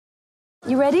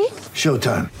You ready?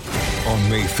 Showtime. On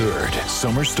May 3rd,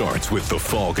 summer starts with The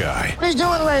Fall Guy. Let's do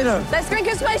it later. Let's drink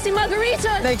a spicy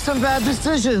margarita. Make some bad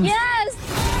decisions. Yes!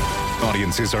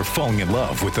 Audiences are falling in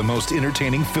love with the most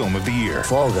entertaining film of the year.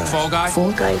 Fall Guy. Fall Guy?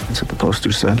 Fall guy. That's what the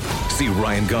poster said. See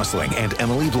Ryan Gosling and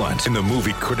Emily Blunt in the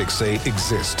movie critics say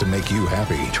exists to make you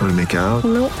happy. Trying to make it out?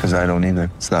 Nope. Because I don't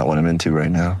either. It's not what I'm into right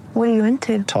now. What are you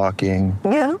into? Talking.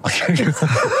 Yeah.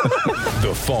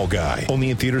 The Fall Guy.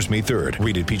 Only in theaters May 3rd.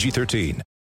 Rated PG-13.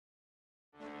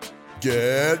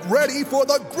 Get ready for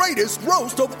the greatest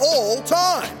roast of all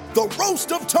time. The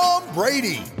Roast of Tom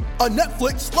Brady. A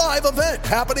Netflix live event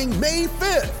happening May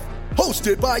 5th.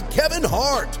 Hosted by Kevin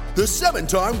Hart. The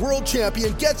 7-time world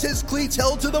champion gets his cleats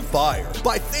held to the fire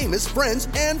by famous friends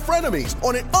and frenemies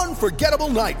on an unforgettable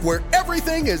night where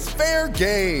everything is fair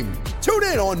game. Tune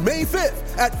in on May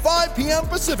 5th at 5 p.m.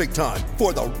 Pacific time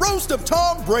for the Roast of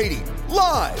Tom Brady.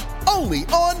 Live only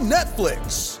on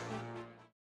Netflix.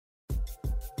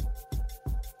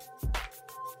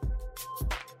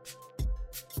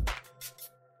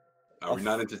 Are we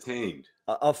not entertained?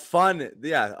 A fun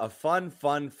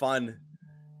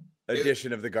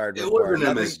edition of the Garden It Report. was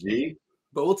an MSG,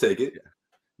 but we'll take it.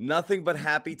 Nothing but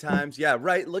happy times. Yeah,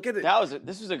 right. Look at it.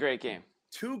 This was a great game.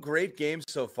 2 great games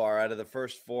so far out of the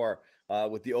first 4,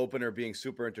 with the opener being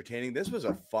super entertaining. This was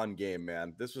a fun game,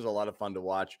 man. This was a lot of fun to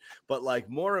watch. But like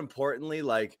more importantly,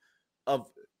 like of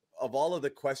all of the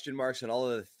question marks and all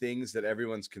of the things that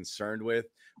everyone's concerned with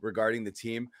regarding the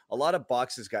team, a lot of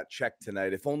boxes got checked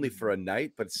tonight, if only for a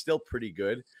night, but it's still pretty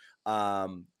good.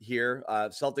 Here,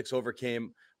 Celtics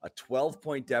overcame a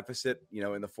 12-point deficit,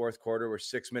 in the fourth quarter with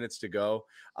 6 minutes to go,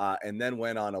 and then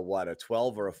went on a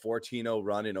 12 or a 14-0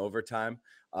 run in overtime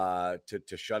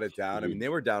to shut it down. I mean, they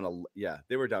were down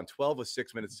 12 with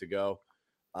 6 minutes to go.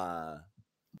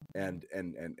 And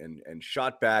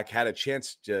shot back, had a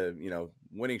chance to,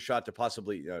 winning shot to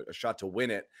possibly a shot to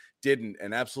win it, didn't,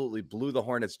 and absolutely blew the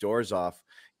Hornets' doors off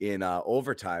in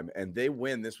overtime, and they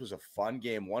win. This was a fun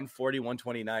game,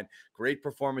 140-129. Great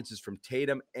performances from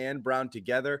Tatum and Brown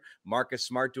together. Marcus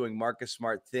Smart doing Marcus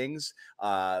Smart things,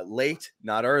 late,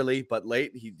 not early, but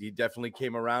late. He definitely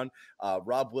came around.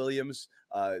 Rob Williams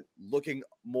looking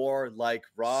more like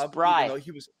Rob. Spry. Even though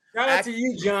he was Shout out to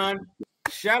you, John.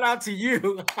 Shout out to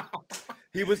you.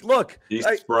 He was, He's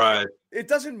spry. it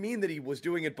doesn't mean that he was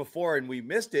doing it before and we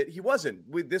missed it. He wasn't.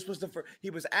 This was the first. He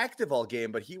was active all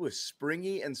game, but he was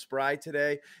springy and spry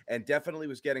today and definitely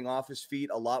was getting off his feet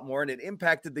a lot more, and it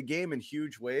impacted the game in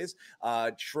huge ways.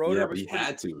 Schroeder was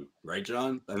had to, right,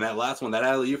 John? And that last one, that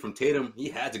alley-oop from Tatum, he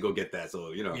had to go get that.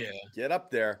 So, get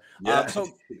up there. Yeah. So,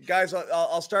 guys,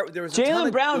 I'll start with, there was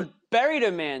Jaylen Brown buried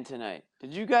a man tonight.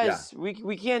 Did you guys? Yeah.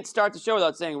 We can't start the show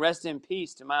without saying rest in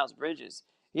peace to Miles Bridges.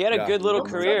 He had a good little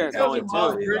career going too.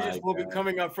 Miles Bridges will be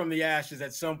coming up from the ashes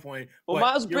at some point. Well,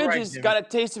 Miles Bridges got a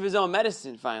taste of his own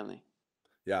medicine finally.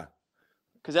 Yeah.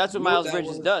 Because that's what Miles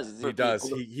Bridges does. He does.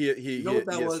 He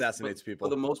assassinates people for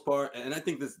the most part, and I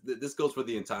think this goes for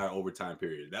the entire overtime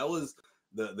period. That was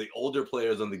the older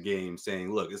players on the game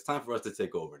saying, "Look, it's time for us to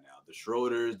take over now." The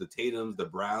Schroeders, the Tatums, the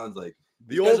Browns, like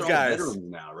the old guys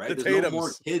now, right? The There's Tatums, no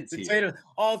more kids here. Tatum,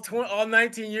 all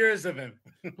 19 years of him.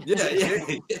 Yeah.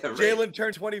 Right. Jaylen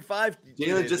turned 25.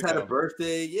 Jaylen just had a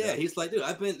birthday. Yeah, he's like, dude,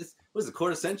 I've been. What is it,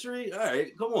 quarter century? All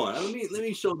right, come on. Let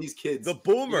me show these kids the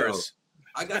boomers.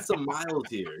 I got some miles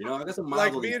here. I got some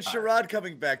miles. Like me and Sherrod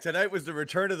coming back tonight was the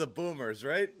return of the boomers,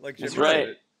 right? Like that's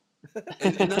right.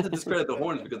 and not to discredit the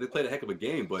Hornets because they played a heck of a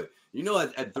game, but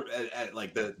at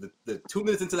like the 2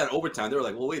 minutes into that overtime, they were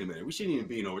like, well, wait a minute, we shouldn't even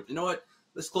be in overtime. You know what?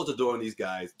 Let's close the door on these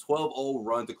guys. 12-0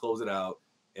 run to close it out,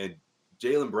 and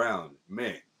Jaylen Brown,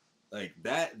 man, like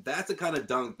that's the kind of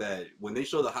dunk that when they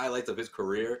show the highlights of his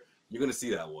career, you're gonna see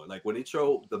that one. Like when they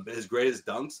show his greatest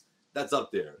dunks, that's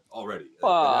up there already.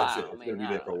 That's it. It's gonna be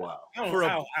there for a while. I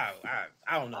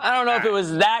don't know. I don't know if it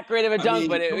was that great of a dunk,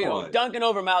 but dunking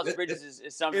over Miles Bridges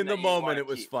is something. In the moment, it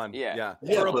was fun. Yeah.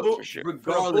 For sure.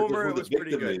 Regardless of who the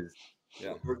victim is,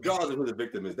 regardless of who the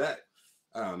victim is, that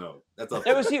I don't know. That's up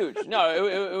there. It was huge. No,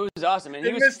 it was awesome, and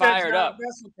he was fired up.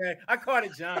 That's okay. I caught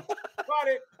it, John. Caught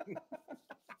it.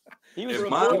 He was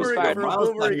fired up.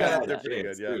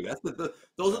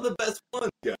 Those are the best ones,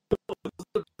 guys.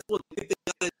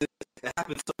 It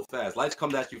happens so fast. Lights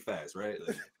come at you fast, right?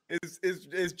 Like,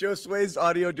 is Joe Sway's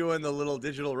audio doing the little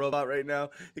digital robot right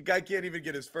now? The guy can't even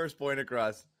get his first point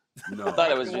across. No, I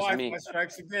thought it was just me.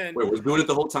 Strikes again. Wait, was doing it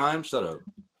the whole time? Shut up.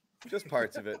 Just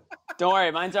parts of it. Don't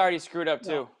worry, mine's already screwed up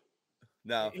too.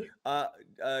 No.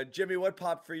 Jimmy, what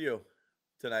popped for you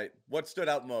tonight? What stood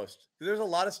out most? There's a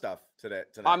lot of stuff today.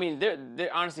 I mean, there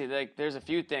honestly, like, there's a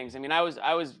few things. I mean, I was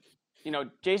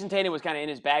Jason Tatum was kind of in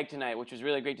his bag tonight, which was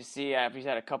really great to see after he's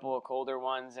had a couple of colder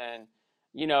ones. And,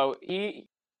 he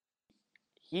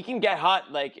can get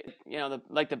hot like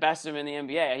the best of them in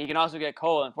the NBA. He can also get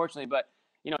cold, unfortunately. But,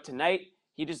 tonight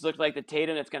he just looked like the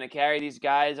Tatum that's going to carry these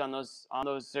guys on those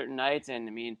certain nights. And,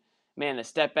 I mean, man, the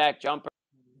step back jumpers,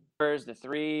 the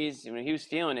threes, he was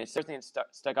feeling it. Certainly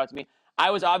stuck out to me.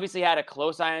 I was obviously had a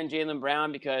close eye on Jaylen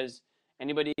Brown because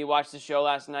anybody who watched the show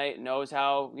last night knows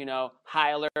how,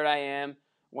 high alert I am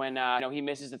when, he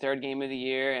misses the third game of the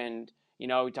year and,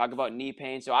 we talk about knee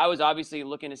pain. So I was obviously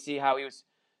looking to see how he was,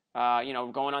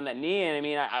 going on that knee. And I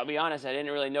mean, I'll be honest, I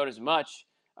didn't really notice much,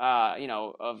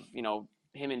 of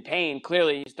him in pain.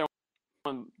 Clearly he's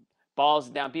throwing balls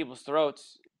down people's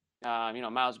throats,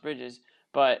 Miles Bridges.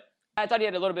 But I thought he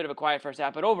had a little bit of a quiet first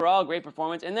half, but overall, great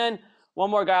performance. And then one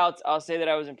more guy I'll say that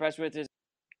I was impressed with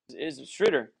is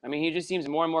Schroeder. I mean, he just seems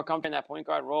more and more comfortable in that point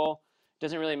guard role.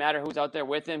 Doesn't really matter who's out there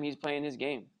with him. He's playing his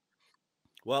game.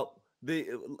 Well,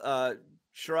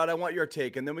 Sherrod, I want your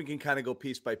take, and then we can kind of go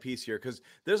piece by piece here because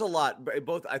there's a lot.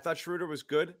 Both, I thought Schroeder was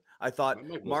good. I thought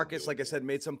Marcus, like I said,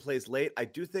 made some plays late. I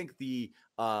do think the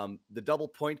double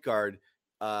point guard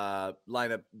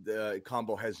lineup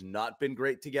combo has not been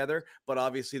great together, but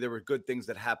obviously there were good things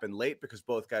that happened late because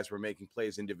both guys were making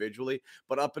plays individually,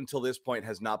 but up until this point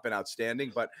has not been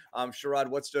outstanding. But Sherrod,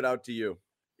 what stood out to you?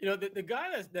 The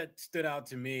guy that stood out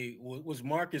to me was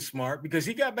Marcus Smart because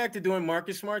he got back to doing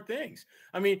Marcus Smart things.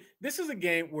 I mean, this is a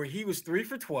game where he was 3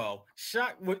 for 12,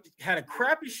 had a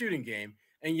crappy shooting game,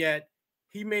 and yet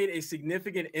he made a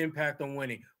significant impact on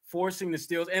winning, forcing the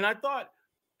steals. And I thought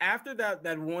after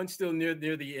that one steal near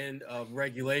the end of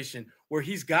regulation where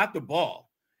he's got the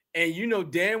ball,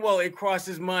 and damn well it crossed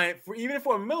his mind even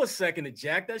for a millisecond to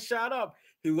jack that shot up,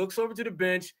 he looks over to the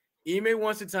bench. Ime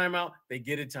wants a timeout. They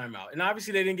get a timeout. And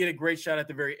obviously they didn't get a great shot at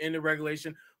the very end of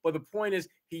regulation. But the point is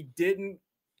he didn't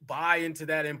buy into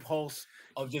that impulse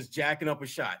of just jacking up a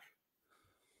shot.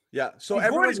 Yeah. So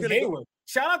everyone's going to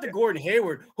shout out to Gordon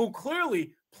Hayward, who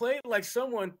clearly played like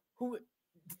someone who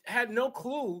had no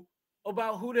clue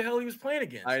about who the hell he was playing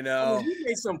against. I know. He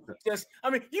made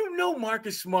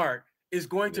Marcus Smart is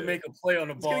going to make a play on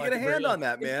the ball. He's going to get a hand on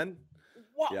that, man.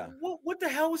 What the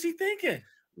hell was he thinking?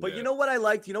 But you know what I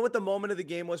liked? You know what the moment of the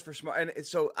game was for Smart? And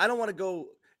so I don't want to go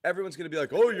everyone's going to be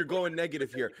like, oh, you're going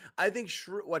negative here. I think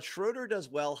what Schroeder does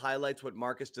well highlights what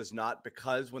Marcus does not,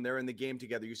 because when they're in the game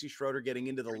together, you see Schroeder getting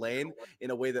into the lane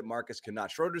in a way that Marcus cannot.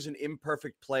 Schroeder's an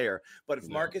imperfect player, but if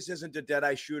Marcus isn't a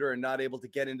dead-eye shooter and not able to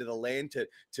get into the lane to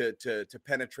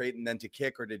penetrate and then to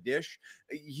kick or to dish,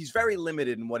 he's very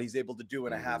limited in what he's able to do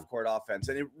in a half-court offense.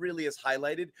 And it really is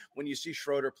highlighted when you see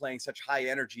Schroeder playing such high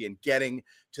energy and getting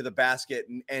to the basket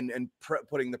and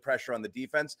putting the pressure on the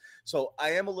defense. So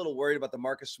I am a little worried about the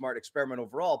Marcus Smart experiment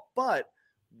overall, but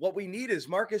what we need is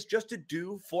Marcus just to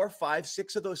do 4, 5,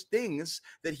 6 of those things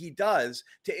that he does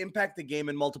to impact the game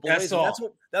in multiple ways. And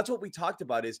that's what we talked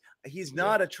about is he's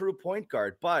not a true point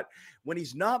guard, but when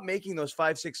he's not making those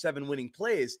 5, 6, 7 winning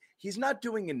plays, he's not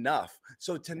doing enough.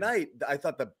 So tonight, I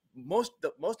thought the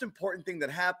most important thing that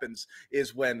happens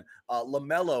is when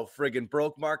LaMelo friggin'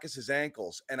 broke Marcus's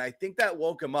ankles. And I think that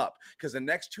woke him up because the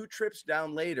next 2 trips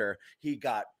down later, he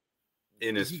got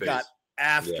in his face. Got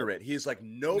after it. He's like,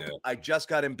 nope, I just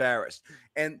got embarrassed.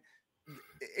 And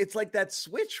it's like that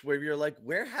switch where you're like,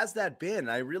 where has that been?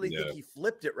 I really think he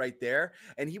flipped it right there.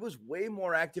 And he was way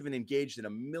more active and engaged in a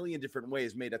million different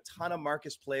ways, made a ton of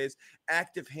Marcus plays,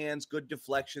 active hands, good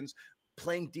deflections,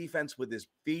 playing defense with his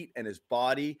feet and his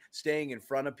body, staying in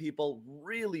front of people,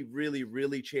 really, really,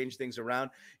 really changed things around.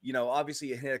 You know, obviously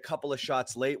he hit a couple of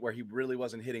shots late where he really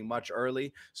wasn't hitting much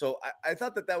early. So I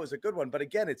thought that was a good one. But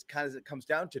again, it comes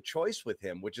down to choice with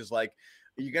him, which is like,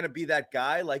 are you going to be that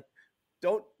guy? Like,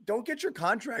 don't get your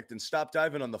contract and stop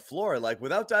diving on the floor. Like,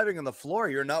 without diving on the floor,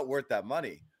 you're not worth that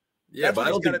money. Yeah,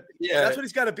 that's what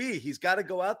he's got to be. He's got to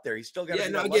go out there. He's still got to.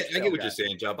 I get what you're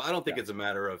saying, John. But I don't think it's a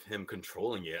matter of him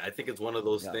controlling it. I think it's one of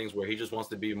those things where he just wants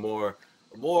to be more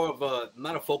of a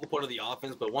not a focal point of the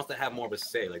offense, but wants to have more of a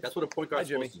say. Like that's what a point guard's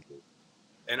supposed to do.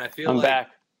 And I feel I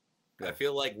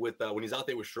feel like with when he's out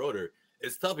there with Schroeder,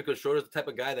 it's tough because Schroeder's the type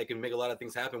of guy that can make a lot of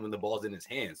things happen when the ball's in his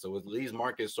hands. So it leaves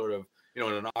Marcus sort of, in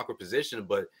an awkward position,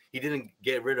 but he didn't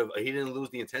lose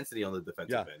the intensity on the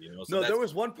defensive end, So no, there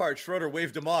was one part Schroeder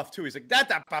waved him off too. He's like, I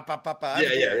got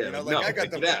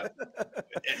that.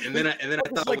 and then I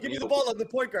thought, like, give me the ball on the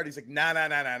point guard. He's like, nah.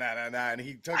 And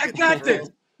he took it.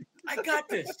 I got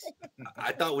this.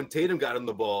 I thought when Tatum got him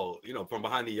the ball, from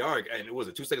behind the arc, and it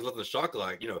was 2 seconds left on the shot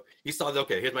clock, he saw,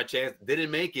 okay, here's my chance. Didn't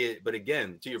make it. But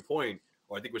again, to your point,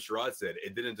 or I think what Sherrod said,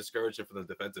 it didn't discourage him from the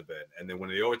defensive end. And then when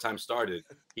the overtime started,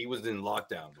 he was in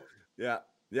lockdown mode. Yeah.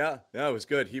 Yeah, it was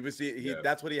good.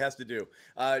 That's what he has to do.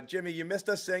 Jimmy, you missed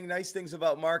us saying nice things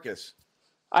about Marcus.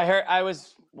 I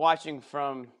was watching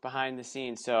from behind the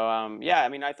scenes, so yeah. I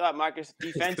mean, I thought Marcus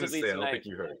defensively I don't tonight. think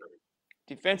you heard.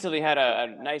 Defensively had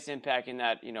a nice impact in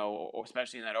that,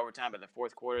 especially in that overtime, but the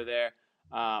fourth quarter there.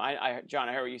 John,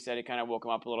 I heard what you said. It kind of woke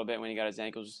him up a little bit when he got his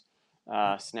ankles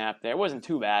snapped there. It wasn't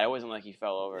too bad. It wasn't like he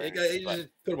fell over. He just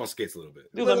put him on skates a little bit.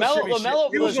 Dude,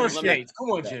 LaMelo, he was on skates.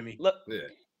 Come on, Jimmy.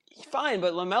 Fine,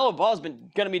 but LaMelo Ball's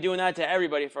been gonna be doing that to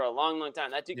everybody for a long, long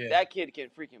time. That kid can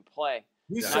freaking play.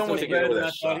 He's so much better than I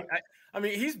thought. I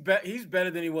mean, he's better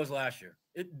than he was last year.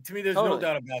 To me, there's no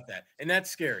doubt about that, and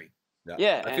that's scary.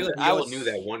 Yeah, I feel like we all knew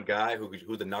that one guy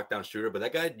who's the knockdown shooter, but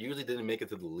that guy usually didn't make it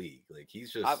to the league. Like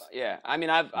he's just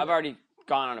I've already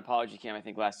gone on apology camp, I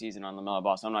think, last season on LaMelo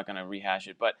Ball, so I'm not gonna rehash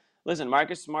it. But listen,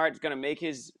 Marcus Smart is gonna make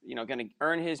his, gonna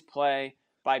earn his play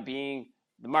by being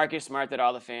the Marcus Smart that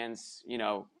all the fans,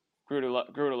 grew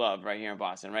to love right here in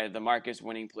Boston, right? The Marcus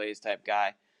winning plays type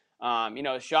guy.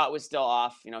 His shot was still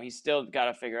off. He's still got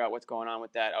to figure out what's going on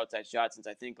with that outside shot, since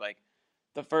I think like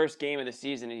the first game of the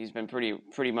season he's been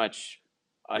pretty much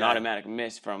an automatic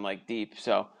miss from like deep.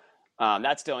 So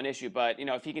that's still an issue. But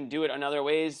if he can do it in other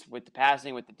ways with the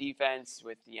passing, with the defense,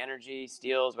 with the energy,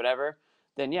 steals, whatever,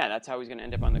 then yeah, that's how he's going to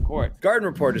end up on the court. Garden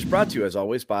Report is brought to you, as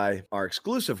always, by our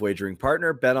exclusive wagering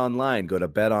partner, BetOnline. Go to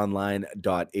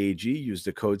betonline.ag. Use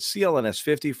the code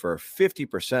CLNS50 for a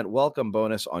 50% welcome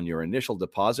bonus on your initial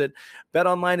deposit.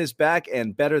 BetOnline is back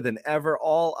and better than ever.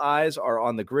 All eyes are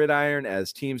on the gridiron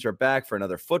as teams are back for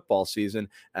another football season.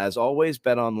 As always,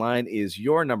 BetOnline is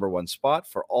your number one spot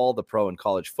for all the pro and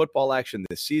college football action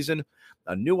this season.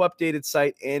 A new updated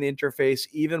site and interface,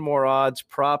 even more odds,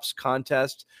 props,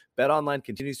 contests. BetOnline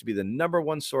continues to be the number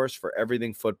one source for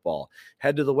everything football.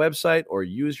 Head to the website or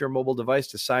use your mobile device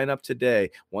to sign up today.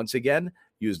 Once again,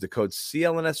 use the code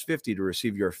CLNS50 to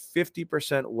receive your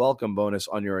 50% welcome bonus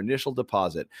on your initial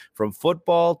deposit. From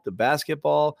football to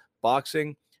basketball,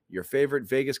 boxing, your favorite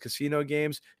Vegas casino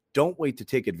games, don't wait to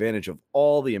take advantage of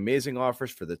all the amazing offers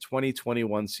for the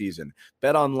 2021 season.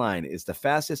 BetOnline is the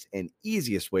fastest and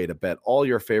easiest way to bet all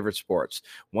your favorite sports.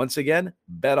 Once again,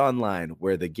 BetOnline,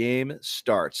 where the game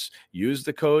starts. Use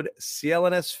the code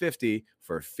CLNS50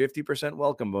 for a 50%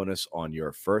 welcome bonus on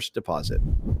your first deposit.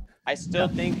 I still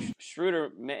think Schroeder,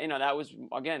 that was,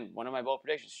 again, one of my bold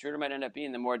predictions. Schroeder might end up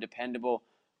being the more dependable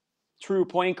true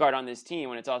point guard on this team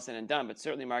when it's all said and done, but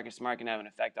certainly Marcus Smart can have an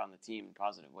effect on the team in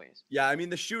positive ways. Yeah, I mean,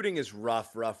 the shooting is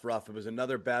rough. It was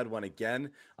another bad one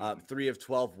again. 3 of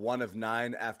 12, 1 of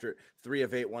 9 after 3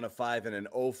 of 8, 1 of 5, and an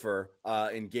 0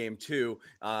 in game 2.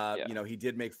 He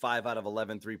did make 5 out of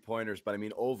 11 3-pointers, but I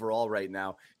mean, overall right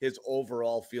now, his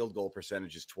overall field goal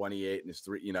percentage is 28 and his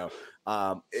 3,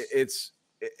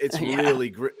 it's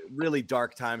really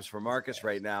dark times for Marcus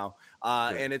right now.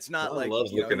 And it's not like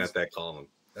loves looking at that column.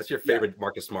 That's your favorite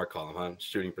Marcus Smart column, huh?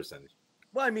 Shooting percentage.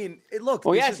 Well, I mean, look.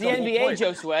 Well, it's the NBA,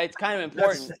 Josue. It's kind of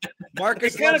important.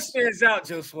 Marcus kind of stands out,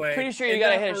 Josue. Pretty sure you got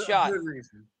to hit a shot.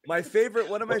 One of my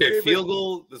favorite field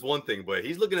goal is one thing, but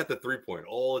he's looking at the 3-point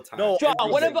all the time. No, John,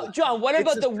 what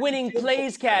about the winning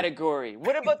plays category?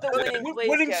 What about the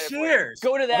winning category? Shares?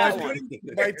 Go to that one.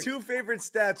 My two favorite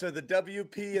stats are the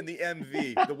WP and the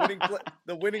MV.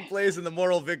 The winning plays and the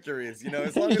moral victories.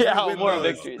 As long as moral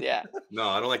victories. Yeah. No,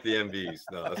 I don't like the MVs.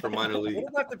 No, that's for minor league.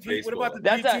 What about the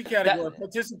PT category?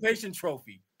 Participation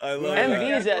trophy. I love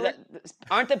MVs.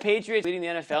 Aren't the Patriots leading the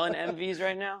NFL in MVs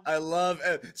right now? I love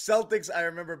Celtics. I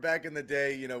remember back in the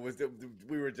day,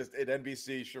 we were just at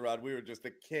NBC, Sherrod. We were just the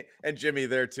king, and Jimmy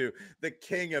there too, the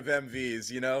king of MVs.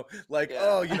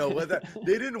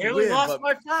 They didn't win. Lost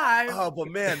by 5. Oh, but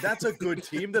man, that's a good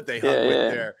team that they hung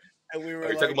with there. And we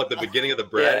were talking about the beginning of the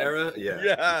Brad era.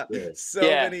 Yeah. So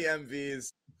many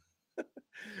MVs.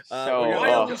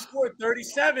 Ohio just scored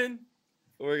 37.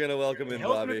 We're gonna welcome in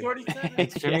Bobby.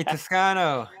 It's Jimmy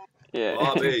Toscano. Yeah,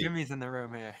 Bobby. Jimmy's in the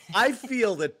room here. I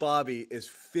feel that Bobby is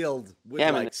filled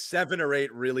with 7 or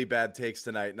 8 really bad takes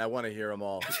tonight, and I want to hear them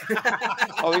all. We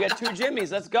got 2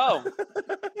 Jimmys. Let's go.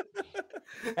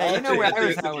 Hey, where I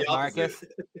was at with Marcus?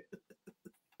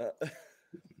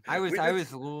 I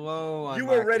was low on. You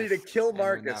were ready to kill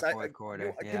Marcus.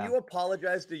 Quarter. Can you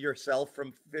apologize to yourself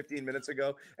from 15 minutes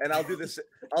ago? And I'll do this.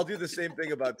 I'll do the same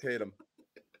thing about Tatum.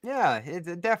 Yeah,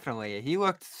 definitely. He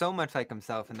looked so much like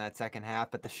himself in that second half,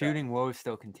 but the shooting woes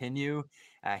still continue.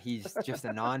 He's just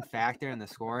a non-factor in the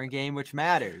scoring game, which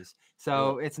matters.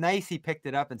 So it's nice he picked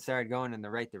it up and started going in the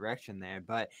right direction there,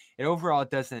 but it overall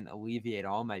doesn't alleviate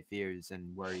all my fears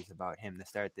and worries about him to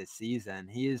start this season.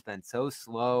 He has been so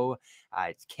slow.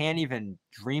 I can't even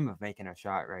dream of making a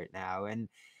shot right now. And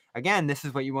again, this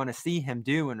is what you want to see him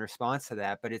do in response to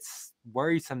that, but it's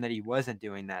worrisome that he wasn't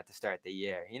doing that to start the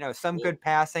year. Some good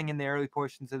passing in the early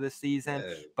portions of the season,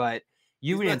 but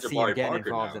you didn't see him getting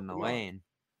involved in the lane.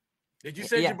 Did you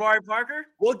say Jabari Parker?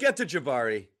 We'll get to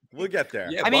Jabari. We'll get there.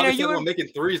 Yeah, I mean, are you making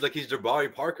threes like he's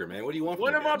Jabari Parker, man? What do you want?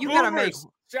 What about Boomers?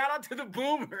 Shout out to the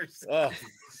Boomers. Oh,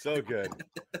 so good.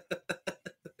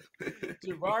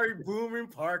 Jabari Boomer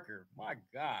Parker. My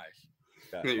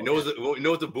gosh. You know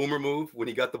what's the Boomer move when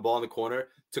he got the ball in the corner,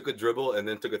 took a dribble, and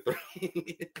then took a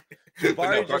three.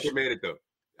 Parker made it though.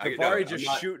 Jabari just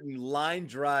shooting line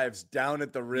drives down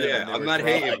at the rim. Yeah, I'm not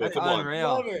hating, but come on,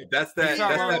 that's that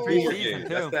Boomer game.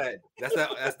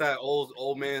 That's that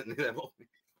old man.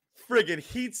 Friggin'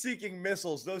 heat-seeking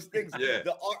missiles. Those things. Yeah.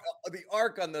 The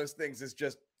arc on those things is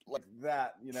just like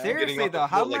that. Seriously though,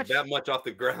 how much that much off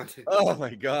the ground? Oh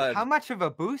my god! How much of a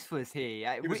boost was he?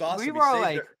 He was awesome.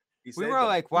 We were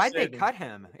like, why'd they cut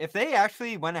him? If they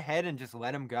actually went ahead and just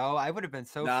let him go, I would have been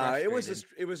so frustrated.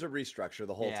 it was a restructure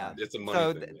the whole time. It's a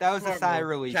money thing. That was a sigh of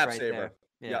relief Cap right saver.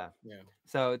 there. Yeah.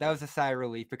 So that was a sigh of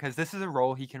relief because this is a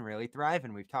role he can really thrive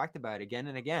in. We've talked about it again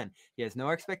and again. He has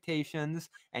no expectations.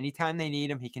 Anytime they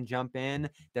need him, he can jump in.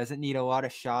 Doesn't need a lot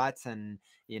of shots and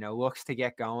looks to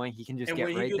get going. He can just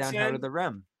get right down to the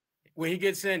rim. When he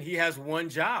gets in, he has one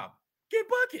job: get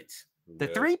buckets. The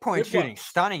 3-point shooting,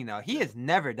 stunning though. He has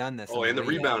never done this. Oh, and the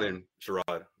rebounding,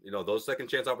 Sherrod. Those second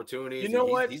chance opportunities. You know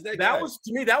what? That was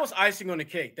to me. That was icing on the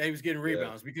cake that he was getting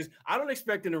rebounds because I don't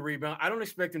expect him to rebound. I don't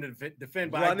expect him to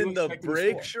defend. But running the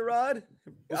break, Sherrod.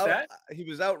 What's that? He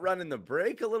was out running the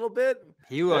break a little bit.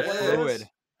 He looked fluid.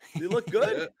 He looked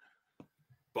good.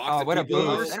 Oh, what a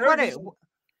boost! And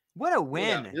what a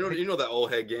win! You know that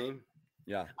old head game.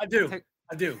 Yeah, I do.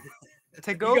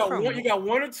 To go you got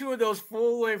one or two of those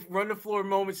full length run the floor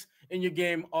moments in your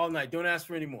game all night. Don't ask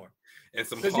for any more. And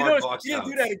some hard box he didn't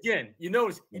do that again. You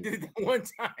notice he did it that one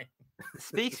time.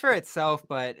 Speaks for itself,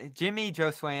 but Jimmy,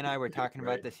 Josue, and I were talking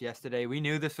about this yesterday. We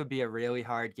knew this would be a really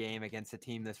hard game against a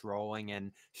team that's rolling,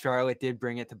 and Charlotte did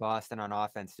bring it to Boston on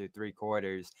offense through 3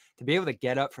 quarters. To be able to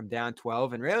get up from down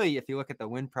 12, and really, if you look at the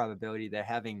win probability, they're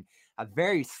having a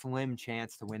very slim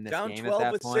chance to win this down game 12 at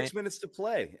that with point. 6 minutes to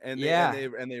play, and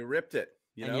they ripped it.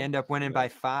 You end up winning by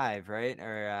 5, right?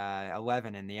 Or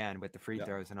 11 in the end with the free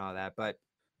throws and all that. But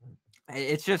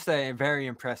it's just a very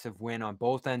impressive win on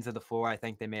both ends of the floor. I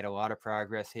think they made a lot of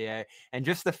progress here. And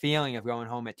just the feeling of going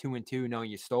home at 2-2, knowing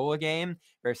you stole a game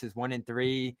versus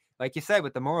 1-3. Like you said,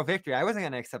 with the moral victory, I wasn't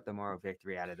going to accept the moral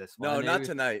victory out of this one. No, not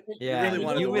tonight. Yeah,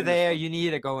 you were there. You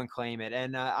needed to go and claim it.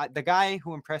 And the guy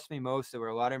who impressed me most, there were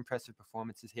a lot of impressive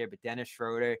performances here, but Dennis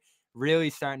Schroeder, really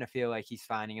starting to feel like he's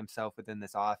finding himself within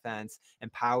this offense,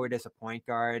 empowered as a point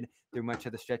guard through much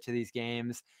of the stretch of these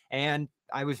games. And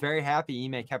I was very happy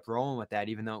Ime kept rolling with that,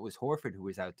 even though it was Horford who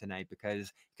was out tonight,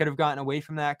 because could have gotten away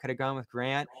from that, could have gone with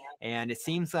Grant. And it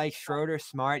seems like Schroeder,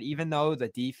 Smart, even though the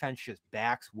defense just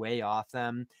backs way off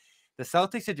them, the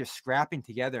Celtics are just scrapping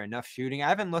together enough shooting. I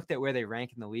haven't looked at where they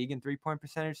rank in the league in 3-point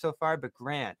percentage so far, but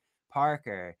Grant,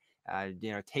 Parker,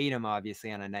 Tatum,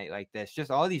 obviously, on a night like this, just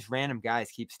all these random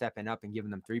guys keep stepping up and giving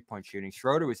them 3-point shooting.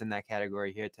 Schroeder was in that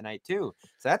category here tonight too,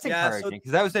 so that's encouraging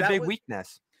because that was their big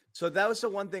weakness. So that was the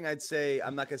one thing I'd say.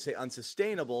 I'm not going to say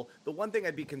unsustainable. The one thing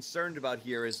I'd be concerned about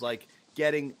here is like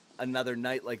getting another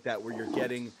night like that where you're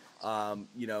getting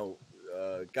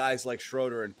guys like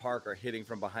Schroeder and Parker hitting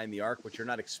from behind the arc, which you're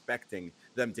not expecting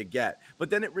them to get. But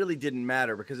then it really didn't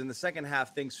matter because in the second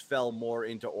half, things fell more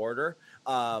into order.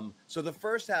 So the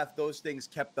first half, those things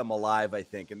kept them alive, I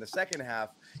think. In the second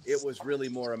half, it was really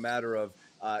more a matter of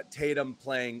Tatum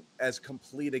playing as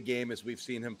complete a game as we've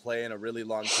seen him play in a really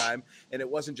long time. And it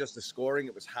wasn't just the scoring,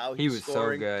 it was how he was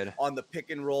scoring so good on the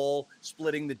pick and roll,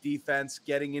 splitting the defense,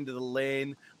 getting into the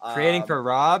lane. Creating for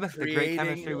Rob, the great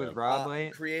chemistry with Rob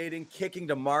late. Creating, kicking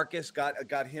to Marcus,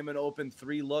 got him an open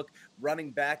 3 look,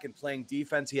 running back and playing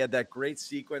defense. He had that great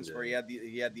sequence where he had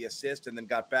the assist and then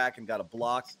got back and got a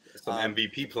block. Some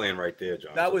MVP playing right there,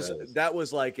 John. That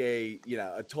was like a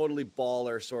totally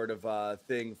baller sort of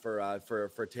thing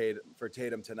for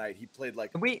Tatum tonight. He played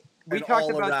like we an talked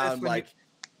all about around this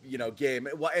game.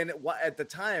 And at the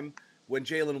time when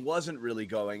Jalen wasn't really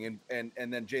going, and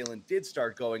then Jalen did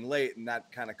start going late, and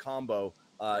that kind of combo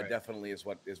definitely is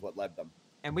what led them.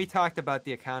 And we talked about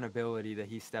the accountability that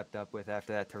he stepped up with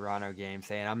after that Toronto game,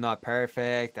 saying, I'm not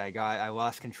perfect. I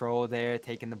lost control there,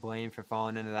 taking the blame for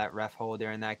falling into that ref hole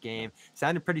during that game.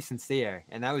 Sounded pretty sincere,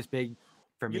 and that was big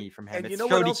for me from him. It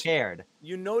showed he cared.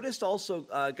 You noticed also,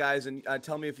 guys, and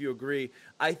tell me if you agree,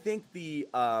 I think the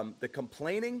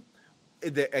complaining,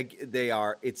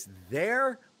 it's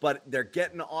there, but they're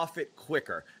getting off it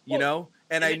quicker, you know?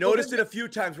 And I noticed it a few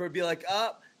times where it'd be like,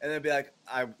 and then be like,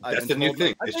 That's the new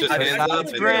thing. It's just hands up.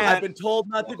 I've been told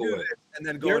not to do away. this, and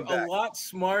then They're going back. a lot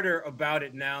smarter about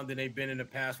it now than they've been in the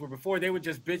past, where before they would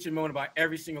just bitch and moan about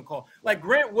every single call. Like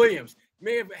Grant Williams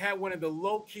may have had one of the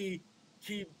low-key,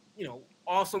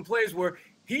 awesome plays where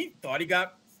he thought he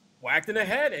got whacked in the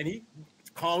head, and he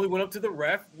calmly went up to the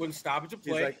ref, wouldn't stop it to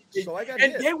play. Like, so I got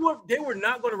and hit. they were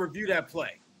not going to review that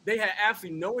play. They had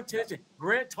absolutely no intention.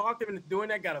 Grant talked him into doing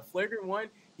that, got a flagrant one.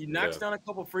 He knocks down a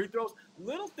couple free throws.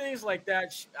 Little things like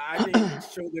that, I think,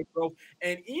 show their growth.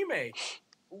 And Ime,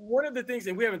 one of the things,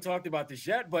 and we haven't talked about this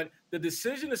yet, but the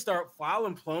decision to start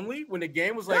fouling Plumlee when the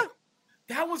game was like,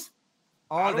 that was –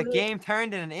 Oh, the game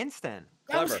turned in an instant.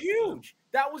 That was huge.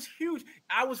 That was huge.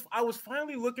 I was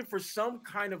finally looking for some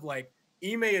kind of like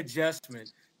Ime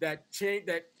adjustment that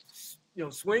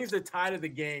swings the tide of the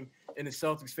game in the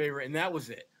Celtics' favor, and that was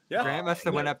it. Yeah, Grant must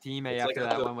have went up to Ime after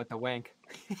that one with the wink.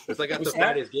 It's like after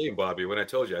Friday's game, Bobby. When I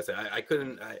told you, I said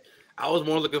I was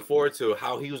more looking forward to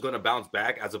how he was going to bounce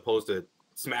back as opposed to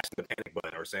smashing the panic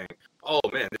button or saying, "Oh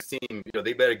man, this team,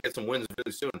 they better get some wins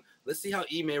really soon." Let's see how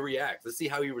Ime reacts. Let's see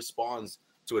how he responds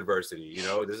to adversity.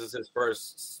 This is his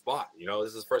first spot. This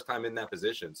is his first time in that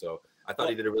position. So I thought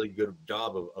he did a really good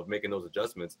job of making those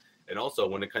adjustments. And also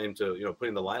when it came to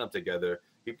putting the lineup together,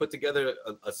 he put together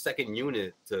a second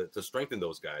unit to strengthen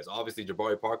those guys. Obviously,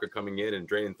 Jabari Parker coming in and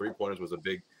draining 3-pointers was a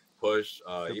big push.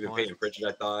 Even Peyton Pritchard,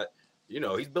 I thought,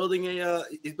 he's building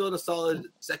a solid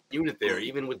second unit there,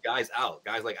 even with guys out,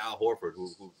 guys like Al Horford,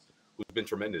 who's been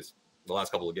tremendous the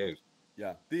last couple of games.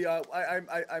 Yeah,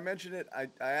 I mentioned it. I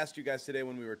asked you guys today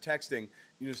when we were texting,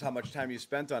 just how much time you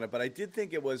spent on it. But I did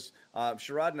think it was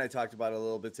Sherrod and I talked about it a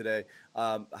little bit today.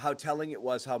 How telling it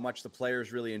was how much the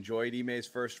players really enjoyed Ime's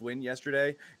first win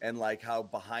yesterday, and like how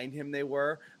behind him they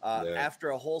were after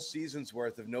a whole season's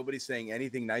worth of nobody saying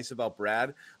anything nice about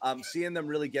Brad. Seeing them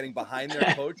really getting behind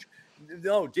their coach.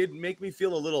 Did make me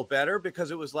feel a little better, because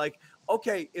it was like,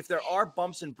 okay, if there are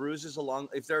bumps and bruises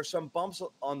if there are some bumps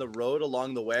on the road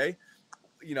along the way,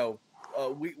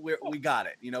 we got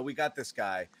it. We got this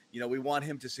guy. We want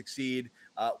him to succeed.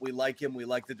 We like him. We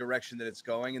like the direction that it's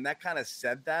going, and that kind of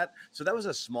said that. So that was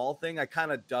a small thing. I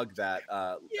kind of dug that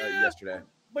yesterday.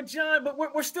 But John,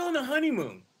 we're still in the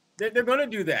honeymoon. They're going to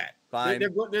do that. Fine.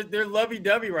 They're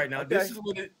lovey-dovey right now. Okay. This is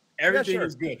what everything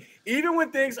is good. Even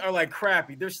when things are like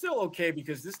crappy, they're still okay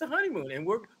because this is the honeymoon, and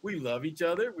we love each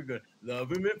other. We're going to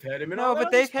love him and pet him. And no,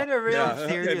 but they've hit a real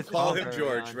serious call him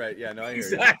George, right? Yeah, no, I hear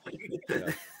exactly.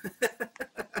 you.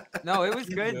 No, it was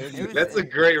good. That's a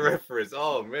great reference.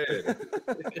 Oh man,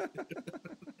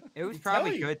 it was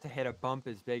probably good to hit a bump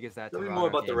as big as that. Tell me more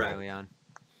about the rap. Early on.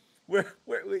 We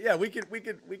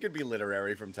could be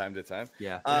literary from time to time.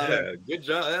 Yeah. Good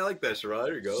job. I like that, Sherrod.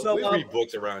 There you go. So, we read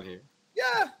books around here.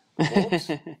 Yeah.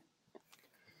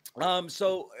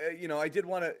 I did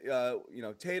want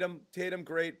to, Tatum,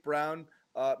 great. Brown,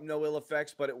 no ill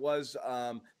effects, but it was,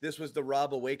 this was the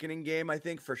Rob awakening game, I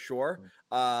think, for sure.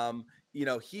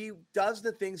 He does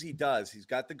the things he does. He's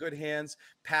got the good hands,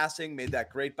 passing, made that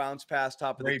great bounce pass,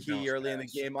 top of the key early in the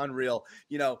game, unreal.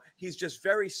 He's just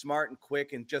very smart and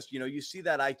quick, and just, you see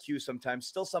that IQ sometimes,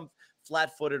 still some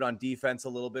flat-footed on defense a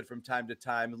little bit from time to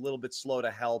time, a little bit slow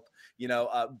to help,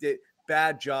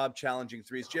 bad job challenging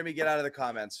threes. Jimmy, get out of the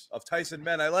comments of Tyson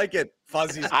Men. I like it.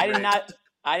 Fuzzy's I didn't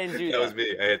do that. That was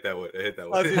me. I hit that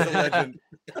one. Fuzzy's a legend.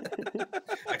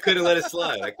 I couldn't let it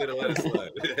slide. I had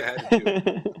to do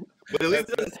it. But at least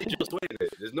it doesn't say Joe Sway in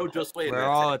it. There's no Joe Sway in it. We're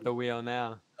all at the wheel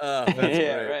now. That's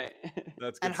great. Right.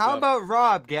 That's good and how stuff. about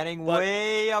Rob getting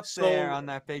way up there on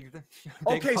that big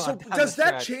okay, so down does the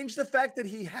that stretch? change the fact that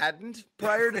he hadn't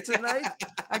prior to tonight?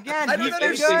 Again, I don't he's been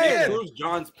understand. It good. proves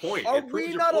John's point. Are It proves we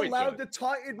your not point, allowed John. to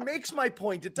talk? It makes my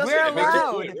point. It doesn't. We're It makes it-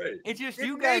 allowed. right. It's just It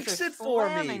you guys makes are it for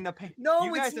me. slamming the No,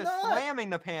 you guys it's are not. slamming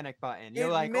the panic button. You're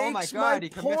It like, oh my makes my god, he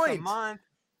could miss a point. month.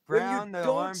 When you Brown, the don't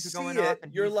alarms are going see off, it,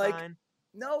 and you're he's like, fine.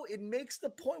 No, it makes the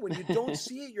point. When you don't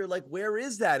see it, you're like, where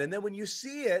is that? And then when you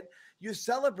see it, you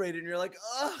celebrate it and you're like,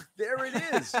 oh, there it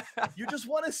is. You just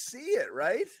want to see it,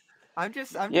 right? I'm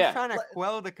just Yeah. trying to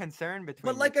quell the concern between.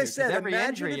 But you like I two, 'cause said, every imagine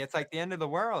injury, if- it's like the end of the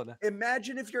world.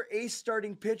 Imagine if your ace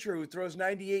starting pitcher who throws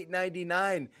 98,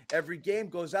 99 every game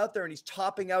goes out there and he's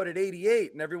topping out at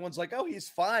 88 and everyone's like, oh, he's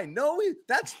fine. No,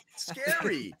 that's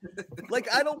scary.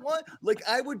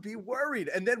 I would be worried.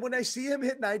 And then when I see him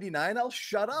hit 99, I'll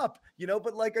shut up,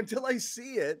 but like until I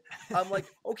see it, I'm like,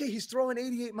 okay, he's throwing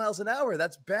 88 miles an hour.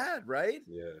 That's bad, right?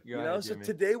 Yeah. So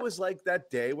today was like that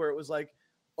day where it was like,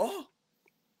 oh,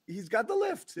 he's got the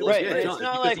lift. It was Right. great. It's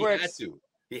not like he we're had to.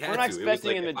 He had we're not to. It was expecting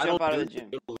like, him to if I jump don't out of do the gym.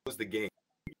 this, he'll lose the game.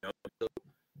 So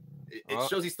it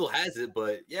shows he still has it,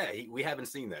 but yeah, we haven't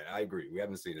seen that. I agree. We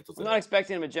haven't seen it. I'm not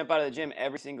expecting him to jump out of the gym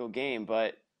every single game,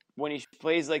 but when he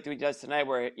plays like he does tonight,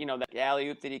 where that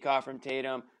alley-oop that he caught from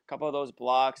Tatum, a couple of those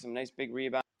blocks, some nice big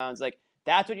rebounds, like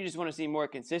that's what you just want to see more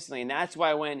consistently. And that's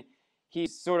why when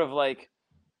he's sort of like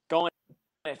going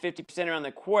at 50% around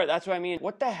the court, that's what I mean.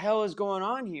 What the hell is going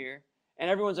on here? And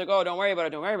everyone's like, oh, don't worry about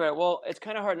it. Don't worry about it. Well, it's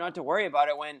kind of hard not to worry about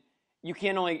it when you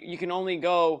can only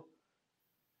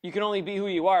be who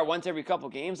you are once every couple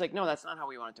games. Like, no, that's not how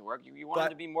we want it to work. You want it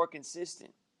to be more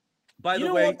consistent. By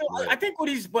the way, I think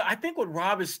what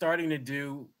Rob is starting to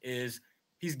do is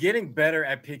he's getting better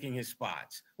at picking his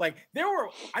spots. Like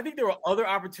I think there were other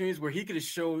opportunities where he could have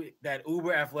showed that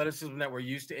uber athleticism that we're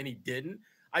used to, and he didn't.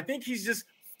 I think he's just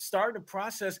starting to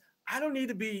process. I don't need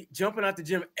to be jumping out the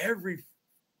gym every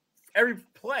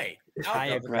play. I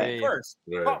agree. First,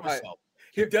 caught myself.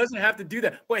 He doesn't have to do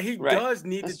that, but he does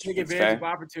need to take advantage of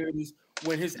opportunities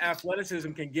when his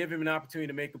athleticism can give him an opportunity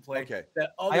to make a play. Okay.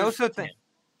 That others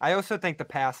I also think the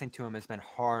passing to him has been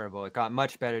horrible. It got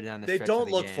much better down the They stretch don't of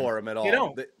the look game. for him at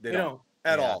all. They don't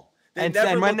at all. They And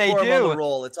never when look they for him on do- the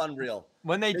roll. It's unreal.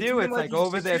 When they do, it's like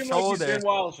over their shoulder. Ben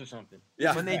Wallace or something.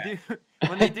 Yeah. When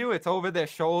they do, it's over their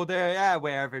shoulder. Yeah,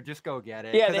 wherever. Just go get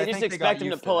it. Yeah, 'Cause they I just think they got expect him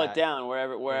to used pull it that. down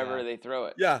wherever they throw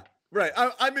it. Yeah. Right.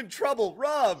 I'm in trouble,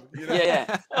 Rob.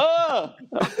 Yeah. Oh.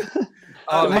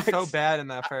 Oh, it was so bad in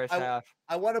that first half.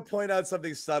 I want to point out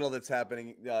something subtle that's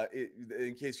happening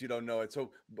in case you don't know it.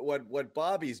 So what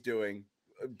Bobby's doing,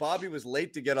 Bobby was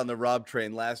late to get on the Rob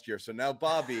train last year. So now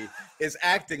Bobby is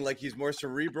acting like he's more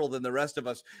cerebral than the rest of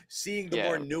us, seeing the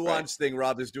more nuanced thing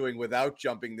Rob is doing without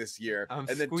jumping this year. I'm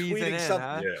and then squeezing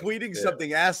tweeting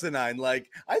something asinine like,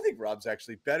 I think Rob's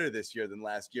actually better this year than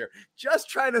last year. Just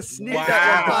trying to sneak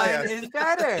that one by us. Is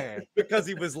better. Because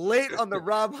he was late on the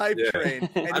Rob hype train.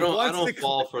 And I don't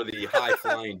fall for the high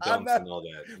flying dunks and all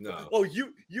that. No. Oh,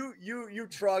 you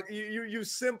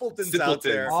simpletons out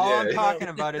there. All I'm talking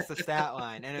about is the stat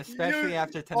line. And especially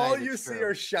after tonight, all you see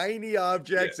are shiny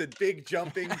objects and big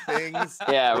jumping things.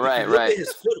 Yeah, right. Look at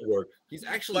his footwork. He's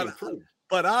actually improved.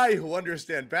 But I, who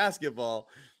understand basketball,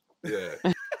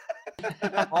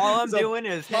 all I'm doing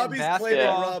is hitting Bobby's basketball.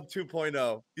 playing Rob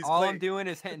 2.0. I'm doing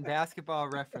is hitting basketball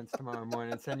reference tomorrow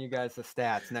morning and send you guys the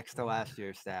stats next to last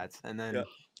year's stats, and then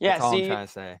that's all I'm trying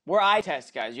to say. We're eye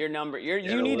test guys. Your number.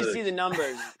 You need to see the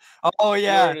numbers. Oh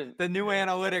yeah, the new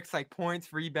analytics like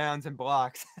points, rebounds, and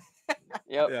blocks.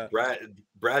 Yep. Yeah.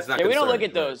 Brad's not. Yeah, we don't concerned. look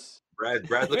at those.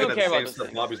 Brad's looking at the same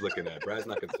stuff Bobby's looking at. Brad's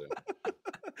not concerned.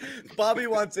 Bobby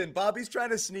wants in. Bobby's trying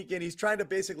to sneak in. He's trying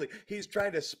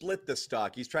to split the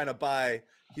stock. He's trying to buy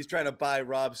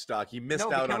Rob's stock. He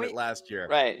missed out on it last year.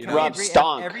 Right. Rob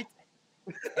stonk.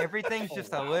 Everything's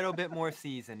just a little bit more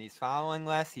seasoned. He's fouling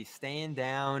less. He's staying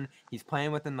down. He's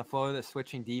playing within the flow of the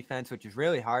switching defense, which is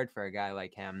really hard for a guy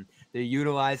like him. They're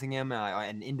utilizing him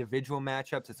in individual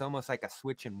matchups. It's almost like a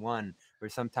switch and one, where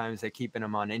sometimes they're keeping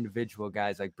him on individual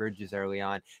guys like Bridges early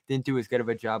on. Didn't do as good of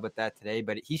a job with that today,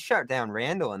 but he shut down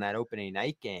Randall in that opening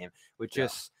night game, which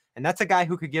just – and that's a guy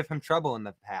who could give him trouble in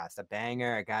the past, a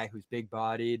banger, a guy who's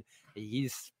big-bodied.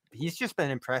 He's just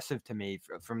been impressive to me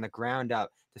from the ground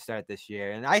up to start this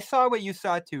year. And I saw what you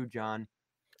saw too, John.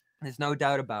 There's no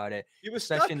doubt about it. He was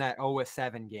especially in that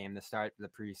 0-7 game to start the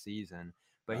preseason.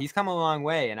 But he's come a long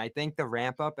way. And I think the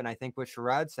ramp up, and I think what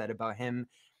Sherrod said about him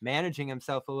managing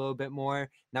himself a little bit more,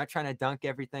 not trying to dunk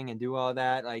everything and do all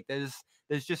that. Like there's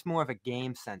just more of a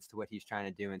game sense to what he's trying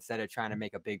to do instead of trying to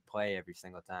make a big play every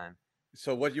single time.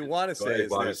 So what you want to say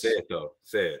is say it though.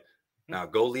 Say it. Now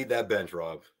go lead that bench,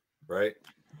 Rob. Right?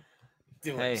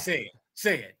 Say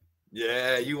it.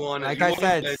 Yeah, you want to. Like I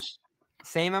said,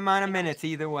 same amount of minutes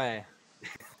either way.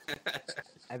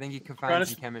 I think he can find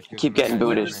some chemistry. Keep getting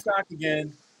booted. He's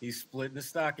splitting the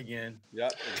stock again.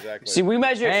 Yep, exactly. See, we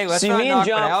measure. Hey, let's not knock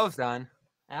what Al's done.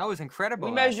 Al was incredible.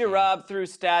 We measure Rob through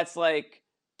stats like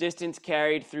distance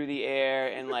carried through the air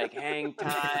and like hang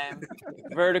time,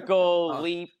 vertical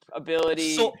leap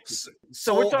ability. So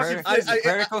we're talking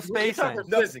vertical spacing.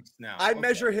 Physics now. I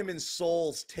measure him in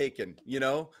souls taken.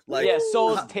 Like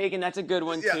souls taken. That's a good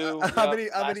one too. How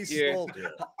many souls?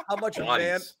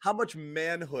 How much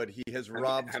manhood he has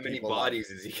robbed? How many bodies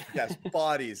is he? Yes,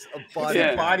 bodies.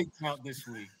 Body count this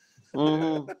week.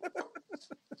 Mm-hmm.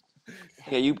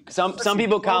 Yeah, some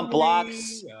people count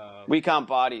blocks. We count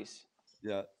bodies.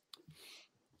 Yeah.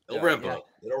 It'll ramp up.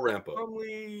 It'll ramp up.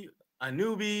 Probably a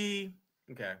newbie.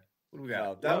 Okay. What do we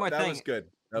got? One more thing. Was good.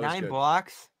 That 9 was good.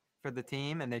 blocks for the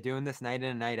team, and they're doing this night in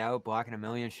and night out, blocking a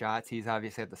million shots. He's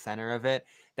obviously at the center of it.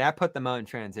 That put them out in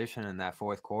transition in that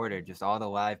fourth quarter. Just all the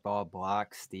live ball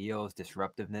blocks, steals,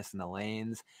 disruptiveness in the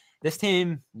lanes. this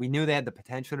team, we knew they had the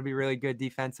potential to be really good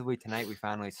defensively. Tonight, we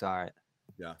finally saw it.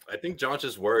 Yeah. I think John's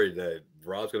just worried that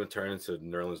Rob's going to turn into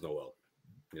Nerlens Noel.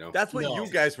 You know, That's what you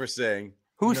guys were saying.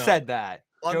 Who said that?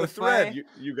 On Joe the thread, Sway?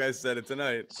 you guys said it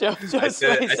tonight. Joe I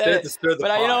said it to stir the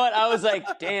but you know pot. what? I was like,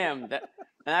 damn. And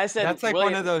I said, That's like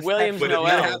one of those Williams But if Noel.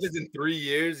 that happens in 3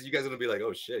 years, you guys are going to be like,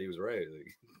 oh, shit, he was right.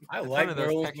 Like, I That's like one of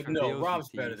those Nerlens, extra but no, deals Rob's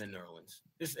you better teased. than Nerlens.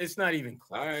 It's not even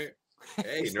close. all right. Hey,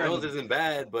 It's not Nerlens even- isn't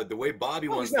bad, but the way Bobby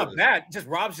No, wants he's not to bad. Just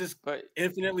Rob's just But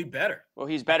infinitely better. well,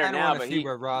 he's better I now. want to But see he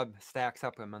where Rob stacks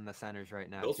up him on the centers right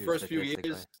now. those too, first few statistically.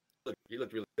 years, look, he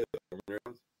looked really good. Remember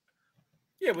Nerlens?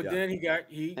 Yeah, but Yeah. then he And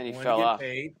he wanted fell to get off.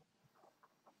 paid.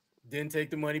 Didn't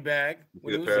take the money back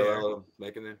when See he the was there. parallel I'm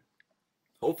making there?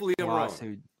 Hopefully I'm wrong.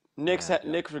 Lawsuit. Knicks Yeah,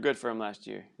 Knicks were good for him last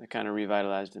year. They kind of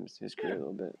revitalized his career a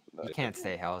little bit. You But, can't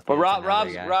stay healthy. but It's another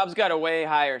Rob's guy. Rob's got a way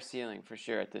higher ceiling for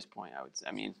sure at this point. I would say.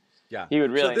 I mean, Yeah. he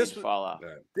would really this need to was- fall off.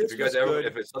 Yeah. This If you guys was ever,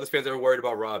 good. if Celtics fans ever worried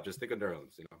about Rob, just think of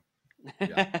Nerlens. You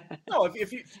know, No,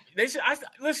 if you they should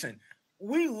listen.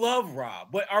 We love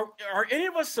Rob, but are any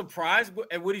of us surprised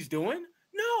at what he's doing?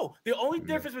 No. The only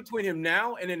difference between him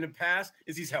now and in the past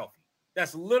is he's healthy.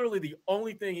 That's literally the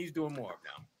only thing he's doing more of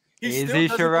now. Is still he,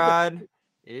 doesn't do the- Sherrod?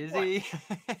 Is What? he?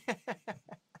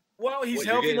 Well, he's What,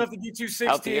 you're healthy getting enough to get you 16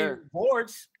 healthier.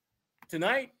 boards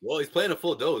tonight, well, he's playing a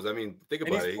full dose. I mean, think and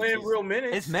about he's it. playing real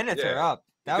minutes. His minutes Yeah. are up.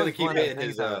 That He's was gonna one keep of the hitting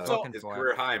things I was looking his for.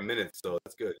 career high in minutes, so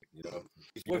that's good. You know,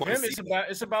 You With wanna him, see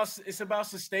it's about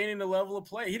sustaining the level of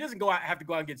play. He doesn't have to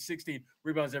go out and get 16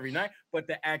 rebounds every night, but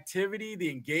the activity, the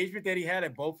engagement that he had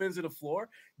at both ends of the floor,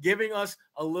 giving us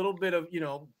a little bit of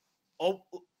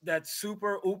that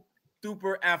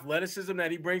super athleticism that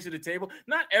he brings to the table.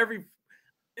 Not every,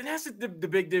 and that's the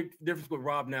big difference with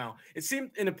Rob now. It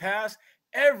seemed in the past,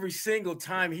 every single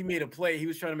time he made a play, he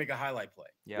was trying to make a highlight play.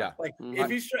 Yeah. Like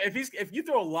Mhm. if you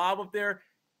throw a lob up there,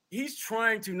 he's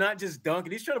trying to not just dunk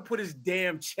it, he's trying to put his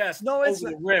damn chest No, over it's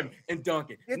the rim and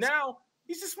dunk it. It's- Now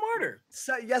he's just smarter.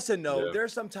 So, yes and no. Yeah. There are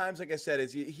some times, like I said,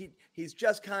 is he's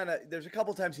just kind of. There's a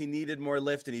couple times he needed more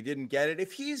lift and he didn't get it.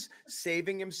 If he's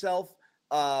saving himself,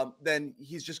 then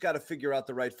he's just got to figure out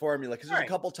the right formula. Because there's Right.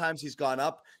 a couple times he's gone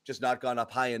up, just not gone up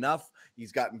high enough.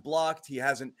 He's gotten blocked. He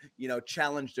hasn't,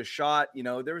 challenged a shot.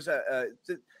 There was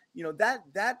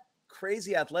that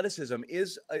crazy athleticism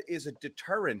is a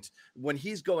deterrent when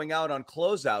he's going out on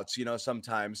closeouts.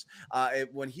 Sometimes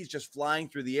when he's just flying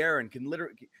through the air and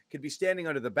could be standing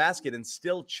under the basket and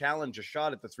still challenge a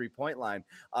shot at the 3-point line.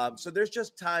 So there's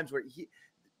just times where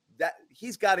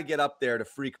he's got to get up there to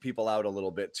freak people out a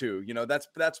little bit too.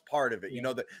 That's part of it.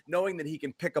 Yeah. That knowing that he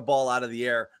can pick a ball out of the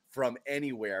air from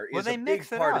anywhere Well, is they a big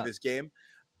mix it part up. of his game.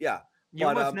 Yeah. You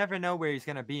But, almost never know where he's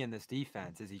going to be in this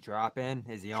defense. Is he dropping?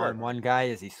 Is he Sure. on one guy?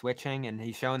 Is he switching? And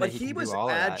he's showing But that he, he can was do all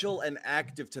of that. agile and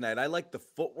active tonight. I liked the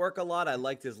footwork a lot. I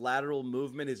liked his lateral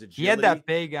movement, his agility. He had that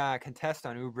big contest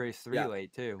on Oubre's 3 Yeah.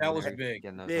 late too. That when was they were big.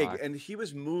 getting those Big, blocks. and he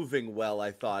was moving well.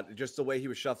 I thought just the way he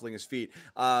was shuffling his feet.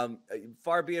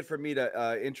 Far be it for me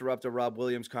to interrupt a Rob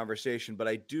Williams conversation, but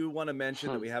I do want to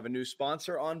mention that we have a new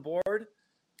sponsor on board.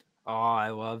 Oh,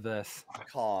 I love this.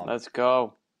 Calm. Let's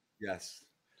go. Yes,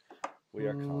 we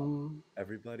are calm.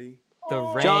 Everybody. The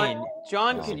Oh, rain.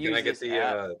 John Oh. could can use I get this the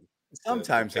app.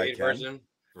 Sometimes I paid can. version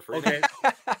for free? Okay,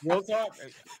 real talk.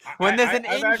 When there's an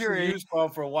I've actually injury- used Calm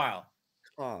for a while.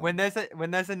 Calm. When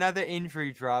there's another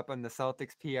injury drop on the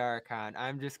Celtics PR account,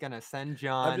 I'm just gonna send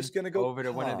John just gonna go over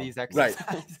to one of calm. these Right.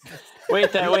 exercises.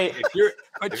 Wait, wait. If you're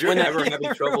Put you in ever the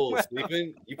having trouble room.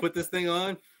 sleeping, you put this thing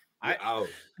on. You're out.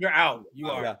 You're out. You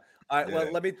are. Yeah. All right. Well,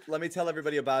 Yeah. let me tell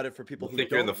everybody about it for people You who think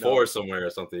don't you're in the know. forest somewhere or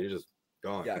something. You're just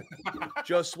gone. Yeah.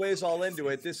 Joe Sway's all into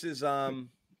it. This is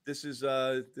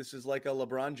like a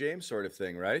LeBron James sort of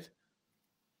thing, right?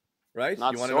 Right?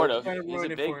 Not you wanna sort know? of. Trying to He's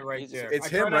ruin a it big. for you right he's a- there. It's I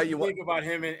try him, not right? to You want- think about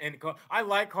him and I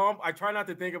like Calm. I try not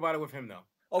to think about it with him though,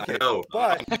 Okay. I know.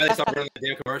 But I'm glad they stopped running the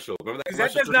damn commercial. Remember that because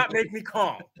that commercial? does not make me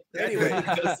calm. anyway, It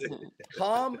doesn't.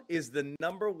 Calm is the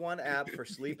 #1 app for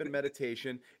sleep and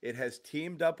meditation. It has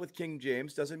teamed up with King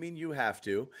James. Doesn't mean you have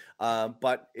to,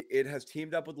 but it has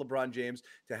teamed up with LeBron James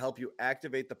to help you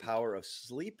activate the power of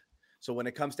sleep. So when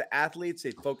it comes to athletes, they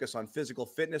focus on physical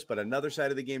fitness, but another side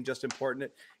of the game, just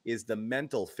important, is the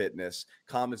mental fitness.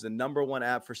 Calm is the #1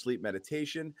 app for sleep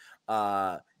meditation.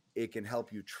 It can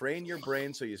help you train your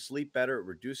brain so you sleep better. It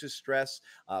reduces stress,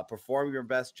 perform your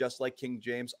best, just like King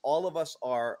James. All of us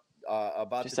are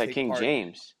about Just to like take King part.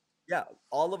 James. Yeah,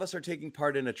 all of us are taking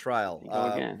part in a trial There you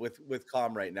go again. with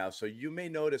Calm right now. So you may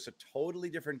notice a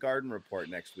totally different garden report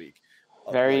next week.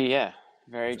 Very, Like, yeah.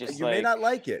 Very just you like. may not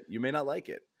like it. You may not like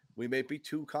it. We may be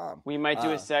too calm. We might do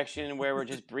Uh, a section where we're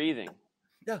just breathing.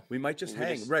 Yeah, we might just we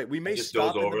hang. just- right. We may just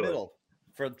stop doze in over, the like- middle.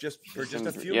 for just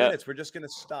a few Yep. minutes. We're just gonna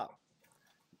stop,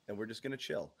 and we're just gonna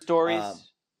chill.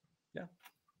 Stories.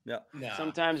 Yeah. Nah.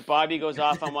 Sometimes Bobby goes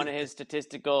off on one of his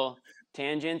statistical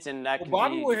tangents, and that Well, can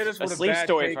Bobby be will hit us a with a sleep bad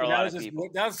story take, for a and lot of that'll people.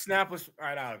 that'll snap us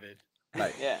right out of it.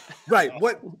 Right. Yeah. Right.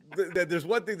 What? There's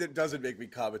one thing that doesn't make me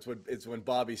calm. It's when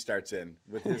Bobby starts in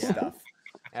with his stuff.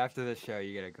 After the show,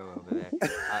 you gotta go over there.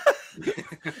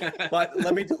 But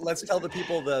let's tell the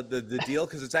people the deal,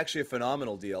 because it's actually a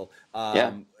phenomenal deal.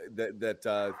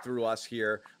 That through us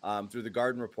here, through the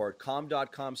Garden Report,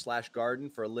 calm.com/garden,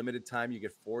 for a limited time, you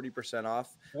get 40%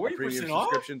 off. 40% a premium off?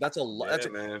 subscription. That's a lot. Yeah,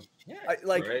 man.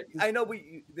 Right. I know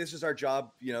this is our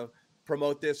job,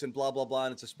 promote this and blah blah blah,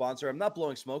 and it's a sponsor. I'm not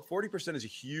blowing smoke. 40% is a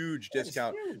huge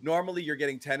discount. Normally you're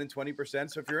getting 10 and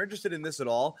 20%. So if you're interested in this at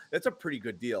all, that's a pretty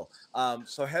good deal.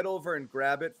 So head over and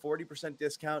grab it. 40%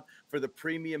 discount for the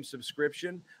premium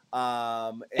subscription.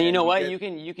 And you know what? You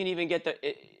can even get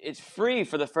it's free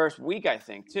for the first week, I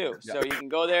think, too. Yeah. So you can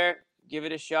go there, give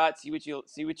it a shot, see what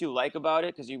you like about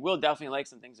it, because you will definitely like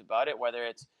some things about it. Whether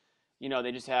it's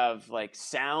they just have like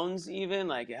sounds, even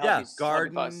like it helps you help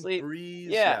you fall asleep.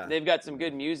 Breeze. Yeah, they've got some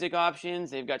good music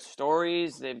options. They've got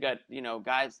stories. They've got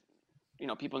guys,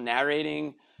 people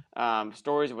narrating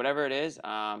stories or whatever it is.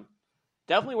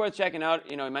 Definitely worth checking out.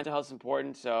 Mental health is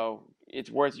important, so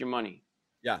it's worth your money.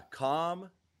 Yeah, calm.com.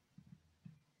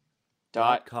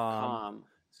 Calm.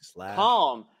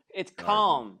 It's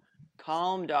calm.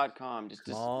 Calm.com. Just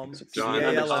calm. John,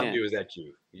 how much is that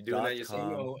you? You doing that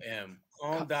yourself? COM.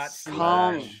 Calm.com.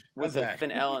 Calm with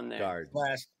an L in there. Garden.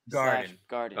 Garden.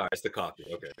 All right, it's the copy.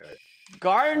 Okay. All right.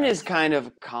 Garden is kind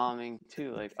of calming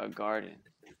too, like a garden.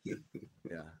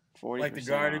 Yeah. 40% Like the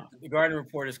Garden. off. The Garden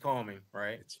Report is calming,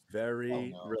 right? It's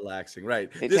very relaxing, right?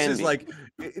 It This can is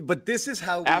be. but this is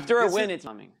how After a win, it's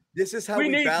calming. This is how we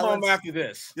need balance. calm after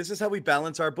this. This is how we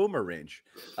balance our boomer range.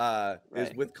 Is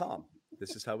Right. with calm.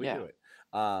 This is how we Yeah. do it.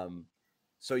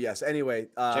 So yes. Anyway,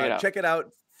 Check it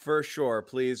out. For sure,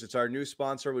 please. It's our new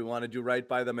sponsor. We want to do right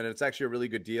by them, and it's actually a really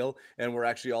good deal. And we're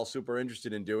actually all super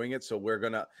interested in doing it. So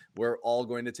we're all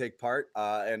going to take part,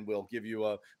 and we'll give you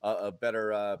a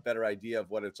better idea of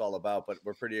what it's all about. But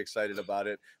we're pretty excited about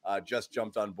it. Just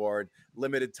jumped on board.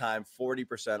 Limited time,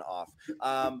 40% off.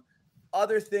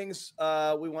 Other things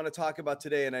we want to talk about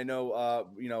today, and I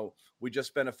know we just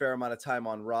spent a fair amount of time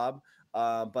on Rob.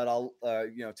 But I'll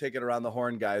take it around the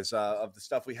horn, guys, of the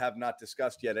stuff we have not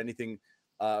discussed yet. Anything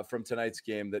from tonight's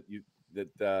game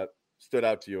that stood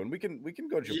out to you? And we can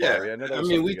go Jabari. Yeah, I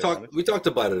mean, we talked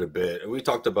about it a bit. We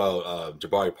talked about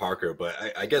Jabari Parker,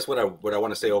 but I guess what I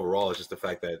want to say overall is just the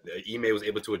fact that Ime was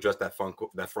able to address that front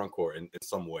court in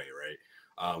some way,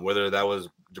 right? Whether that was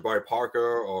Jabari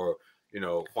Parker or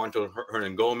Juancho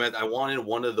Hernan-Gomez, I wanted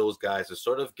one of those guys to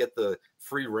sort of get the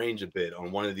free range a bit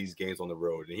on one of these games on the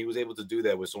road, and he was able to do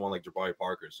that with someone like Jabari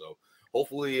Parker. So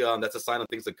hopefully that's a sign of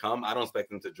things to come. I don't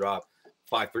expect him to drop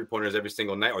 5 3-pointers every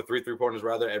single night, or 3 3-pointers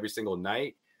rather every single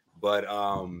night. But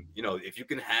if you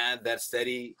can have that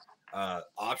steady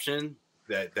option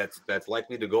that's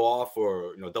likely to go off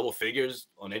for double figures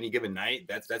on any given night,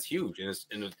 that's huge.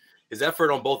 And his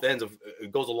effort on both ends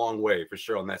it goes a long way for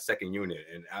sure on that second unit.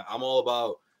 And I'm all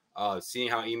about seeing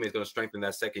how Ime is going to strengthen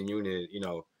that second unit.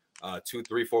 2,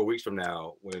 3, 4 weeks from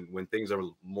now, when things are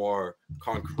more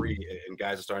concrete and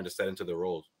guys are starting to set into their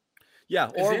roles. Yeah,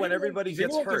 or when everybody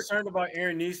gets hurt. Concerned about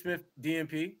Aaron Nesmith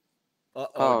DNP?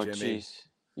 Oh, Jimmy. jeez.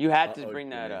 You had to bring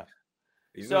that up.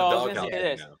 He's So in I the was gonna doghouse say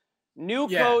this. now. New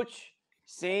coach,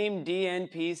 same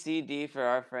DNPCD for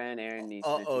our friend Aaron Nesmith.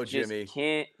 Uh-oh, He just Jimmy.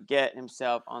 can't get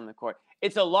himself on the court.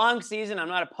 It's a long season. I'm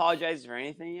not apologizing for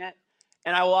anything yet.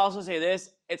 And I will also say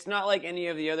this. It's not like any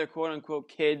of the other quote-unquote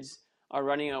kids are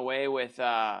running away with,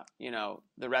 the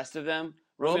rest of them.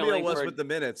 Romeo was with the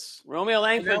minutes. Romeo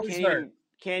Langford Now he's hurt.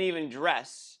 can't even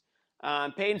dress.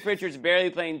 Peyton Pritchard's barely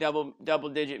playing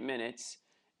double-digit minutes.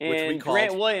 Which we And called.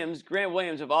 Grant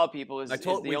Williams of all people is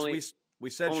the only. We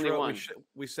said only one.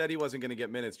 we said he wasn't going to get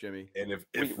minutes, Jimmy. And if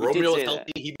We did Romeo say is that.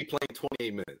 healthy, he'd be playing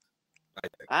 28 minutes. I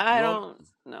think. I don't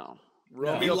know. He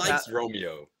Romeo likes pa-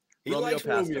 Romeo. He Romeo likes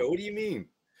passed Romeo. him. What do you mean?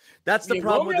 That's the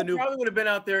problem with the new. Probably would have been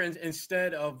out there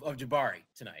instead of Jabari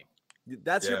tonight.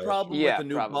 That's your Yeah. problem Yeah, with the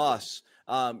new probably. boss.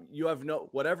 You have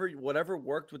whatever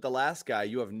worked with the last guy.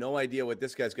 You have no idea what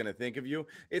this guy's going to think of you.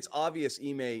 It's obvious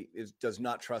Ime does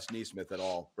not trust Nesmith at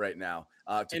all right now.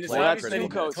 To And it's play Well, obvious that's that two he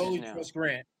coaches totally now. trusts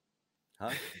Grant.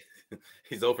 huh?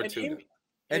 He's over And 2. Ime-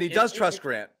 And he does trust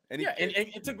Grant. And he,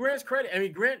 and to Grant's credit, I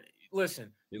mean, Grant,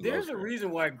 listen, He loves there's a Grant.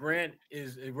 reason why Grant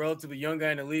is a relatively young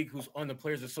guy in the league who's on the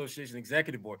Players Association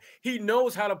executive board. He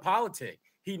knows how to politic.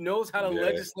 He knows how to Yeah.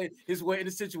 legislate his way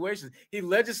into situations. He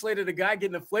legislated a guy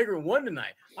getting a flagrant 1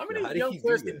 tonight. How many How did young he do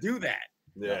players that? can do that?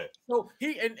 Yeah. So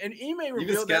he and Ime Even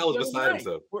revealed that Scal the was other beside night,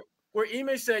 himself. where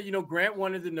Ime said, Grant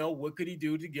wanted to know what could he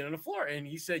do to get on the floor, and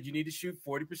he said you need to shoot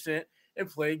 40% and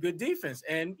play good defense,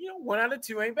 and 1 out of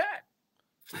 2 ain't bad.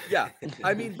 Yeah,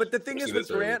 I mean, but the thing is with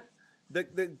Especially this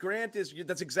Grant, the Grant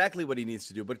that's exactly what he needs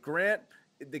to do. But Grant,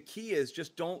 the key is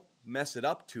just don't mess it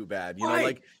up too bad. Right.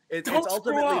 Like it's Don't screw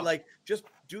ultimately up. like just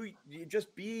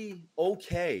be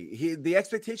okay. The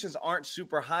expectations aren't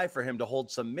super high for him to hold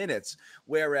some minutes.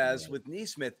 Whereas with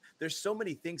Nesmith, there's so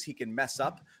many things he can mess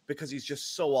up because he's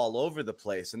just so all over the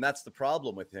place, and that's the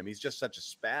problem with him. He's just such a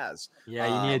spaz. Yeah,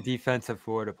 you need a defensive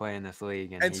four to play in this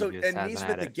league, and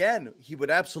Nesmith again, he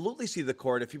would absolutely see the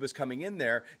court if he was coming in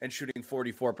there and shooting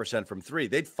 44% from three.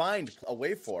 They'd find a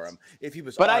way for him if he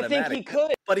was. But automatic. I think he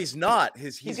could. But he's not.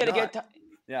 He's going to get.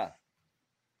 Yeah.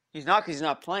 He's not because he's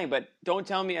not playing. But don't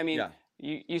tell me. I mean,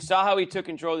 you saw how he took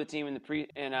control of the team in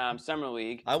the summer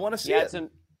league. I want to see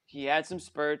it. He had some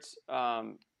spurts,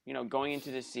 going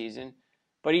into this season,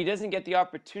 but he doesn't get the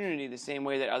opportunity the same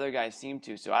way that other guys seem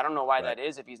to. So I don't know why that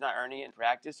is. If he's not earning it in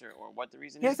practice, or what the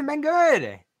reason is. He hasn't been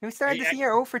good. He started this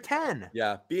year 0 for 10.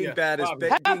 Yeah, being bad is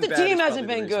half the team hasn't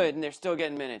been good, and they're still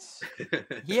getting minutes.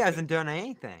 He hasn't done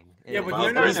anything. Yeah,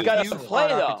 but he's got to play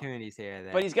though. Opportunities here.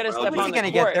 But he's got to step on the court. He's going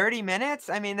to get 30 minutes.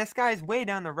 I mean, this guy's way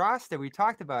down the roster. We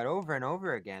talked about over and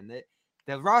over again that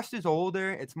the roster's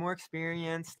older. It's more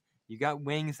experienced. You got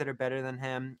wings that are better than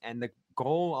him, and the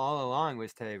goal all along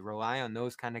was to rely on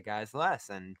those kind of guys less.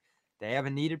 And they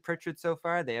haven't needed Pritchard so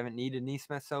far. They haven't needed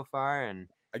Nesmith so far, and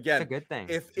again, it's a good thing.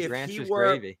 If Grant's he just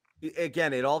were gravy.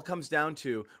 Again, it all comes down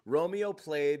to Romeo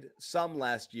played some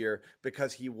last year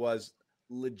because he was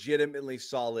legitimately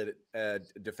solid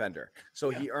defender. So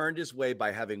he earned his way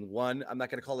by having one, I'm not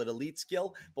going to call it elite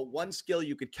skill, but one skill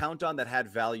you could count on that had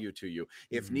value to you.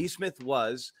 If Nesmith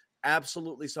was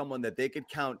absolutely someone that they could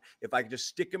count, if I could just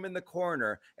stick him in the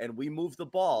corner and we move the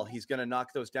ball, he's going to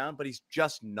knock those down, but he's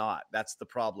just not. That's the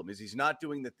problem, is he's not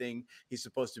doing the thing he's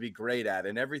supposed to be great at,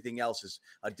 and everything else is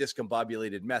a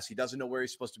discombobulated mess. He doesn't know where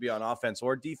he's supposed to be on offense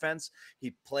or defense.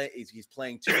 He's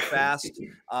playing too fast,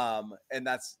 and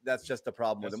that's just the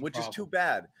problem with him, which is too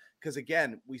bad. Because,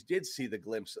 again, we did see the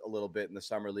glimpse a little bit in the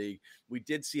summer league. We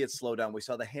did see it slow down. We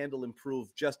saw the handle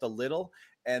improve just a little.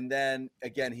 And then,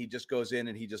 again, he just goes in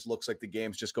and he just looks like the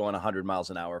game's just going 100 miles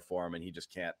an hour for him. And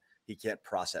he can't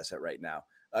process it right now.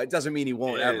 It doesn't mean he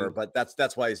won't ever, but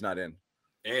that's why he's not in.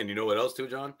 And you know what else, too,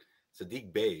 John?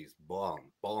 Sadiq Bey's balling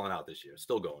out this year.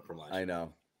 Still going from last year. I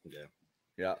know.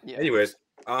 Yeah. Anyways,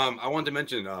 I wanted to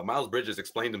mention Miles Bridges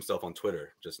explained himself on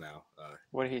Twitter just now.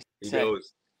 What did he say?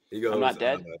 He goes, I'm not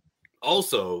dead.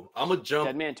 Also, I'm gonna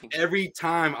jump every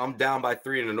time I'm down by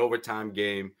 3 in an overtime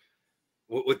game.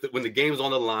 When the game's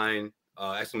on the line,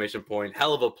 exclamation point,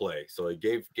 hell of a play. So he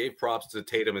gave props to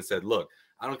Tatum and said, "Look,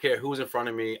 I don't care who's in front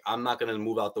of me. I'm not gonna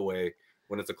move out the way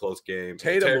when it's a close game."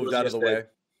 Tatum moved out of the way.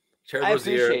 I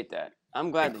appreciate that.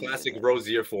 I'm glad. Classic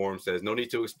Rozier form says, "No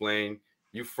need to explain.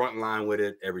 You front line with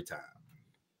it every time."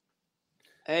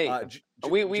 Hey,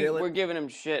 we're giving him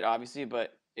shit, obviously,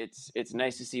 but it's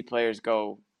nice to see players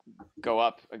go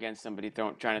up against somebody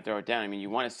trying to throw it down. I mean, you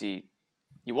want to see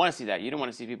that. You don't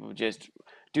want to see people just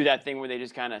do that thing where they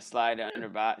just kind of slide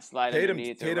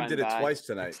underneath. Tatum did it twice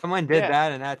tonight. Someone did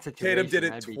that in that situation. Tatum did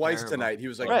it twice tonight. He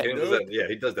was like, right.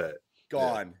 He does that.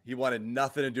 Gone. Yeah. He wanted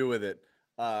nothing to do with it,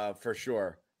 for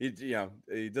sure. He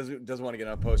doesn't want to get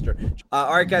on a poster.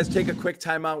 All right, guys, take a quick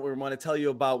timeout. We want to tell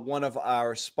you about one of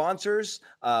our sponsors,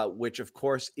 which, of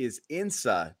course, is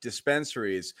INSA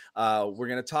Dispensaries. We're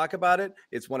going to talk about it.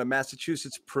 It's one of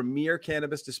Massachusetts' premier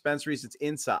cannabis dispensaries. It's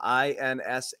INSA,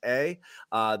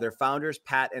 INSA. Their founders,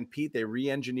 Pat and Pete, they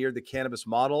re-engineered the cannabis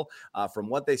model from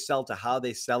what they sell to how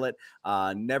they sell it.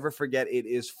 Never forget, it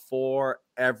is for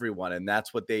everyone, and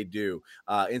that's what they do.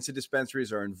 INSA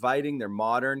dispensaries are inviting, they're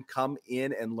modern. Come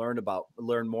in and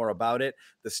learn more about it.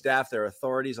 The staff, they're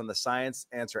authorities on the science,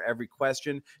 answer every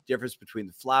question, difference between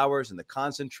the flowers and the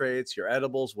concentrates, your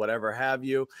edibles, whatever have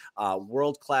you.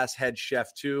 World-class head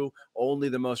chef too, only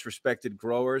the most respected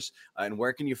growers. And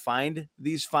where can you find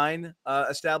these fine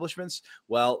establishments?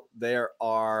 Well, there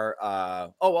are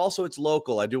also it's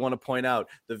local. I do want to point out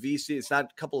the VC, it's not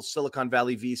a couple of Silicon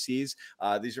Valley VCs.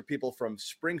 These are people from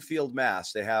Springfield,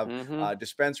 Mass. They have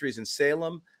dispensaries in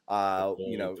Salem,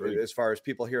 as far as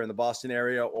people here in the Boston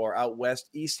area, or out west,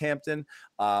 East Hampton,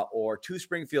 or 2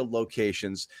 Springfield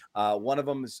locations. One of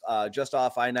them is just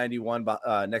off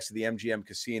I-91 next to the MGM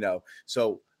Casino.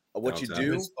 So what you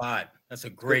do? That's a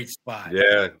great spot.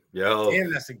 Yeah, yo.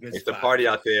 Damn, that's a good spot. It's the party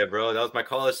out there, bro. That was my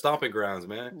college stomping grounds,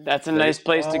 man. That's a nice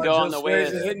place to go on the way.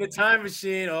 Hitting the time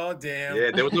machine. Oh, damn.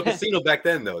 Yeah, there was no casino back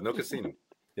then, though. No casino.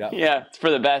 Yeah, it's for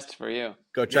the best for you.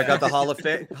 Go check out the Hall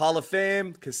of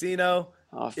Fame casino.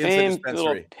 Hall of INSA Fame, a dispensary.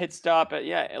 little pit stop at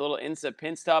a little INSA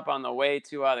pin stop on the way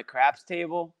to the craps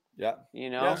table. Yeah, you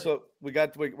know. Yeah, so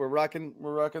we're rocking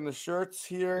the shirts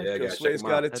here. Yeah, guys, Josue's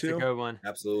got it That's too. a good one.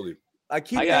 Absolutely. I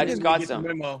just got some.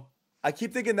 I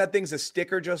keep thinking that thing's a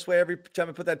sticker, Josue. Every time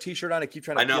I put that T-shirt on, I keep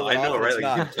trying to. I know, right?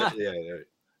 Like, yeah.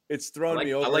 It's throwing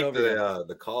me over. I like and over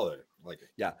the collar. I like it.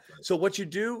 Yeah. So what you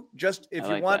do, just if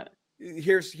you want.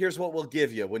 Here's what we'll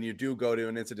give you when you do go to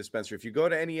an INSA dispensary. If you go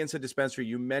to any INSA dispensary,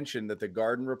 you mention that the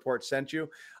Garden Report sent you.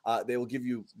 They will give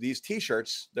you these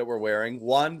T-shirts that we're wearing.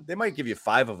 They might give you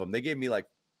 5 of them. They gave me like,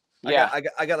 I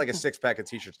got like a 6-pack of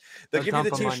T-shirts. They'll give you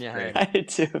the T-shirt. I did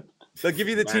too. They'll give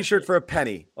you the T-shirt for a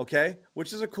penny, okay?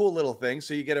 Which is a cool little thing.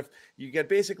 So you get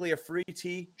basically a free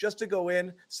tee just to go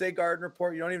in, say Garden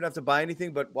Report. You don't even have to buy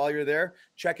anything, but while you're there,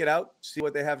 check it out, see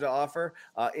what they have to offer.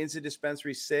 INSA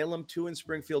Dispensary, Salem, 2 in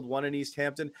Springfield, 1 in East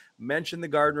Hampton. Mention the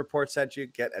Garden Report sent you,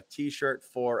 get a T-shirt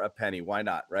for a penny. Why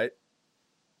not, right?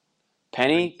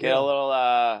 Penny, get a little,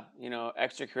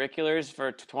 extracurriculars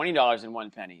for $20 and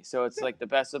 1 penny. So it's like the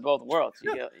best of both worlds.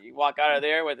 You walk out of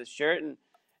there with a shirt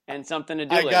and something to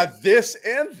do. I got this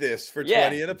and this for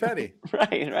 20 and a penny.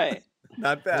 Right.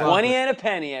 Not bad. 20 and a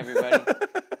penny, everybody.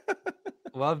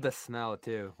 Love the smell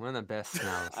too. One of the best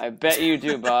smells. I bet you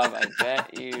do, Bob. I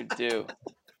bet you do.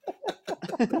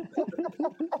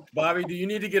 Bobby, do you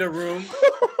need to get a room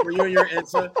for you and your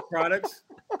INSA products?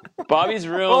 Bobby's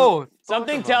room.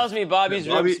 Something tells me Bobby's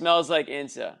room smells like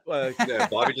INSA. Yeah,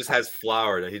 Bobby just has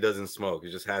flour that he doesn't smoke.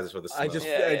 He just has it for the smell.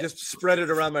 I just spread it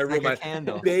around my room. Like a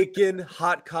candle. Bacon,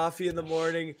 hot coffee in the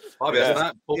morning. Bobby, that's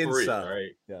not potpourri, INSA. all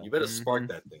right? Yeah. You better spark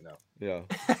that thing now. Yeah.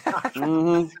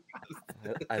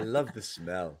 I love the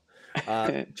smell.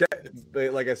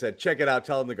 Like I said, check it out.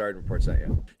 Tell them the Garden Report sent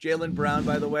you. Jaylen Brown,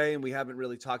 by the way, and we haven't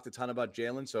really talked a ton about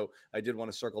Jaylen, so I did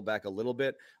want to circle back a little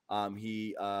bit.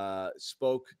 He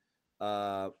spoke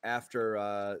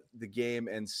after the game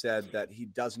and said that he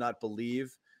does not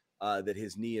believe that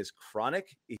his knee is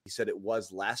chronic. He said it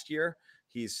was last year.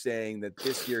 He's saying that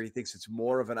this year he thinks it's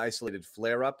more of an isolated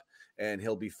flare-up and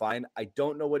he'll be fine. I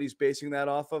don't know what he's basing that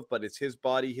off of, but it's his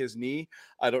body, his knee.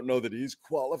 I don't know that he's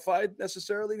qualified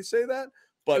necessarily to say that.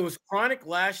 But it was chronic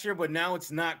last year, but now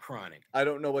it's not chronic. I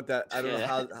don't know what that. I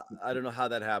don't know how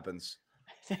that happens.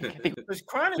 Because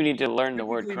chronic, we need to learn the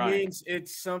word chronic. Means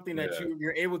it's something that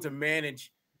you're able to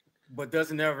manage, but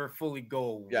doesn't ever fully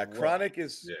go. Yeah, chronic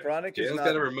is chronic. Jaylen's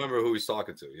got to remember who he's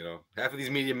talking to. You know, half of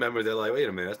these media members, they're like, "Wait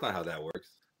a minute, that's not how that works."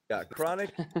 Yeah,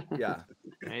 chronic. Yeah,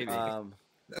 maybe.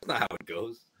 That's not how it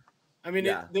goes. I mean,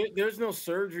 there's no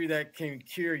surgery that can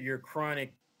cure your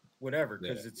chronic whatever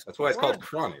because that's why it's called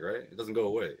chronic, right? It doesn't go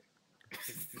away.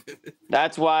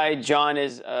 That's why John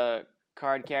is a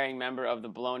card-carrying member of the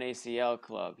blown ACL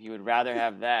club. He would rather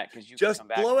have that because you just can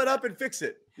come back blow it up and fix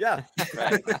it. Yeah,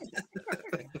 right.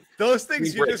 Those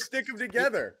things you just stick them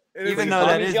together. Even though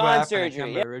that is John what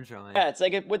surgery originally. Yeah, it's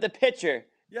like with the pitcher.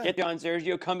 Yeah. Get John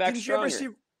Sergio, come back stronger.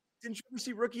 Didn't you ever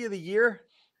see Rookie of the Year?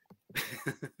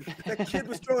 That kid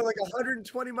was throwing like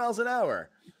 120 miles an hour.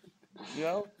 You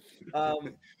know?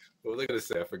 What were they gonna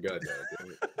say? I forgot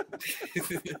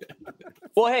that.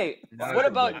 Well, hey, what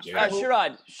about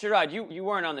Sherrod, you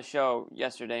weren't on the show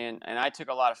yesterday, and I took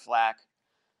a lot of flack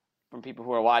from people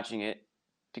who are watching it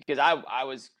because I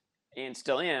was and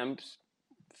still am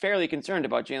fairly concerned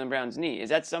about Jaylen Brown's knee. Is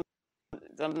that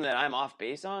something that I'm off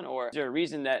base on, or is there a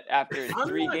reason that after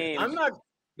 3 games? I'm not.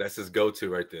 That's his go-to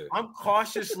right there. I'm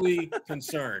cautiously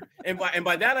concerned, and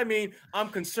by that I mean I'm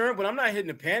concerned, but I'm not hitting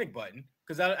the panic button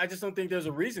because I just don't think there's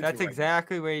a reason. That's to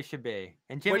exactly where you should be.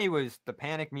 And Jimmy the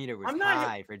panic meter was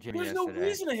high for Jimmy. There's yesterday. no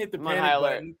reason to hit the panic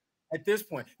button at this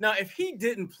point. Now, if he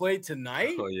didn't play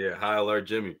tonight, high alert,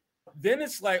 Jimmy. Then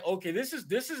it's like, okay, this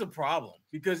is a problem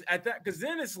because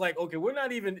then it's like, okay, we're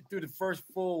not even through the first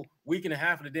full week and a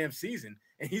half of the damn season,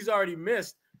 and he's already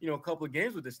missed a couple of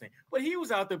games with this thing. But he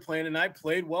was out there playing tonight,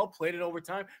 played well, played it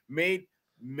overtime, made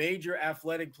major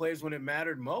athletic plays when it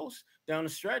mattered most down the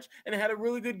stretch, and had a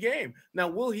really good game. Now,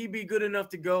 will he be good enough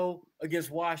to go against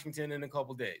Washington in a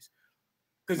couple of days?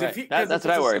 Because that's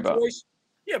what I worry about.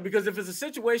 Yeah, because if it's a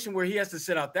situation where he has to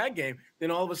sit out that game,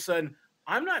 then all of a sudden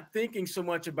I'm not thinking so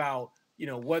much about,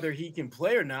 whether he can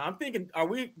play or not. I'm thinking, are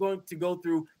we going to go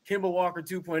through Kemba Walker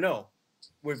 2.0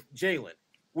 with Jaylen?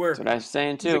 That's what I was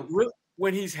saying too.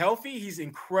 When he's healthy, he's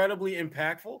incredibly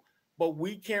impactful, but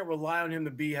we can't rely on him to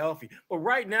be healthy. But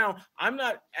right now, I'm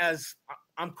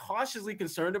cautiously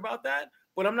concerned about that,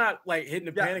 but I'm not like hitting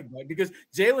the panic button because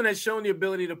Jaylen has shown the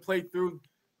ability to play through,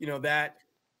 that.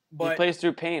 But he plays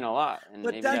through pain a lot. And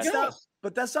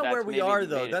but that's not where we are,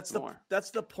 though. That's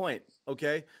the point.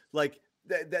 Okay, like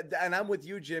and I'm with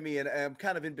you, Jimmy, and I'm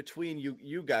kind of in between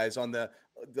you guys on the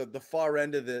far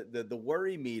end of the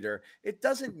worry meter. It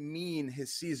doesn't mean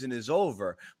his season is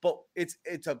over, but it's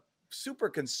a super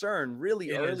concern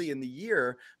really early in the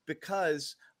year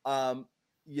because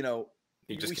you know,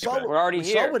 we saw what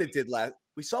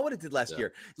it did last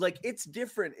year. Like, it's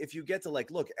different if you get to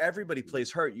look, everybody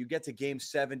plays hurt. You get to game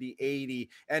 70, 80,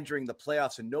 entering the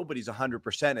playoffs, and nobody's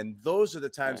 100%. And those are the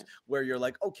times where you're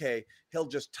like, okay, he'll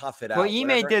just tough it out. Well,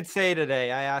 Ime did say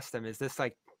today, I asked him, is this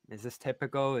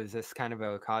typical? Is this kind of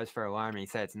a cause for alarm? And he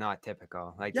said it's not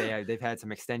typical. Like, they've had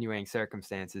some extenuating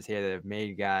circumstances here that have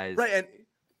made guys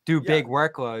do big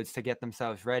workloads to get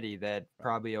themselves ready that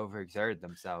probably overexerted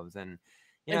themselves. And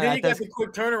then you got the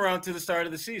quick turnaround to the start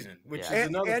of the season, which is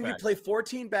another and you play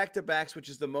 14 back-to-backs, which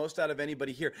is the most out of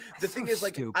anybody here. The thing is,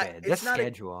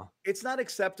 it's not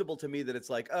acceptable to me that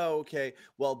it's like, oh, okay,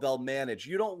 well, they'll manage.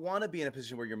 You don't want to be in a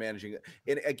position where you're managing it.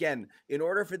 And again, in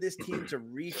order for this team to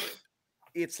reach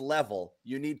its level,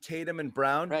 you need Tatum and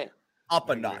Brown up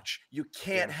a notch. You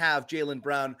can't have Jaylen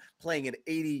Brown playing at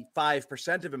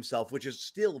 85% of himself, which is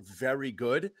still very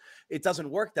good. It doesn't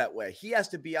work that way. He has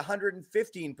to be 115%,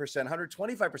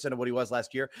 125% of what he was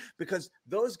last year, because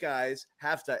those guys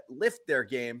have to lift their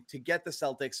game to get the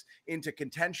Celtics into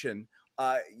contention,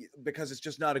 because it's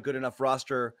just not a good enough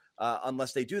roster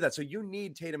unless they do that. So you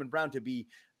need Tatum and Brown to be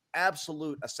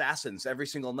absolute assassins every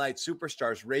single night,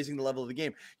 superstars, raising the level of the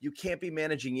game. You can't be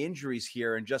managing injuries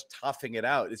here and just toughing it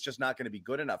out. It's just not going to be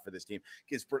good enough for this team.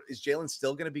 Is Jaylen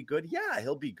still going to be good? Yeah,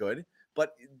 he'll be good,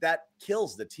 but that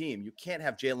kills the team. You can't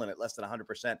have Jaylen at less than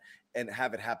 100% and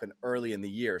have it happen early in the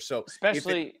year. So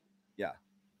especially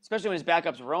when his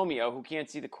backup's Romeo, who can't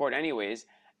see the court anyways.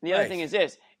 And the other thing is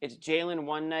this: it's Jaylen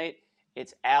one night,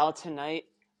 it's Al tonight.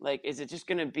 Like, is it just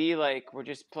going to be like we're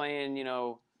just playing,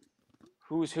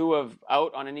 who's who of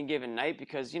out on any given night?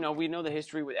 Because, we know the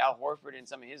history with Al Horford and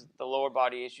some of the lower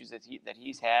body issues that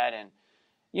he's had. And,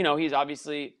 he's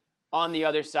obviously on the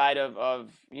other side of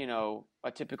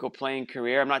a typical playing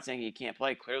career. I'm not saying he can't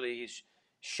play. Clearly he's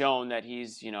shown that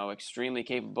he's, extremely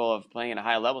capable of playing at a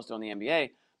high level still in the NBA,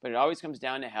 but it always comes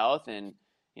down to health and,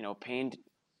 pain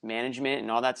management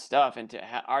and all that stuff. And to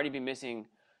already be missing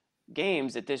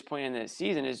games at this point in the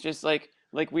season is just like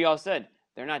we all said,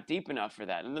 they're not deep enough for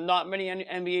that. And not many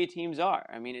NBA teams are.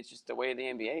 I mean, it's just the way the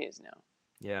NBA is now.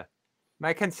 Yeah.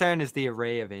 My concern is the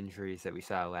array of injuries that we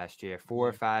saw last year.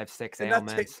 4, 5, 6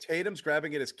 ailments. Tatum's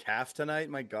grabbing at his calf tonight.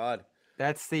 My God.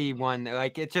 That's the one,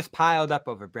 it just piled up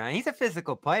over Brown. He's a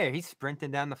physical player. He's sprinting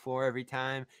down the floor every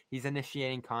time. He's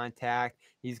initiating contact.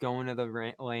 He's going to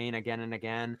the lane again and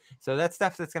again. So that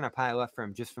stuff that's going to pile up for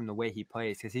him just from the way he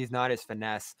plays, because he's not as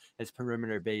finesse, as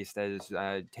perimeter-based as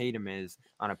Tatum is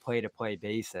on a play-to-play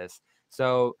basis.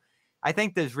 So I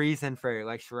think there's reason for,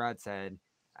 like Sherrod said,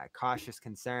 cautious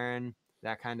concern,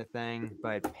 that kind of thing.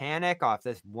 But panic off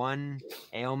this one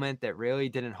ailment that really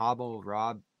didn't hobble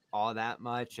Rob all that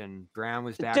much, and Brown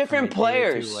was back different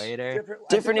players later,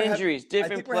 different injuries,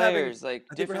 different players, like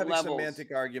different levels.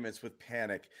 Semantic arguments with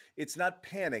panic. It's not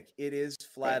panic. It is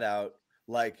flat out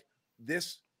like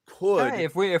this could.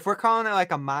 If we're calling it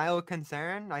like a mild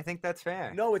concern, I think that's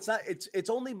fair. No, it's not. It's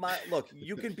only mild. Look,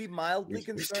 you can be mildly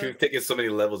concerned. You're taking so many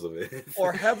levels of it.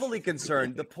 Or heavily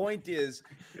concerned. The point is,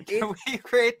 can we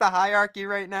create the hierarchy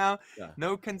right now? Yeah.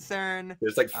 No concern.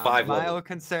 There's like 5 mild levels.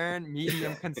 Concern,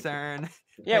 medium concern.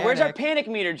 Yeah, panic. Where's our panic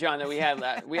meter, John, that we had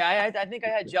last? I think I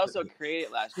had Gelso create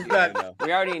it last year.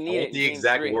 We already need it. The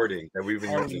exact wording that we've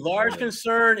been using. Large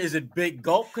concern? Is it big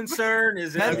gulp concern?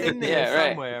 Is it? That's in there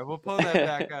somewhere. We'll pull that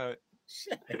back out.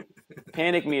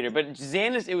 Panic meter, but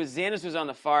Xanis was on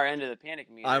the far end of the panic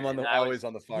meter. I'm always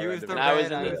on the far end.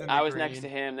 I was next to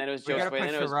him. Then it was Joe Sway.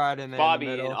 Then it was Bobby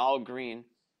in all green.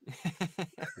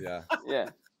 Yeah.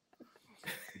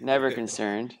 Never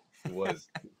concerned. It was.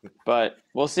 But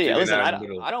we'll see. Listen, I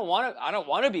don't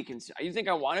want to be concerned. You think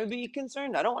I want to be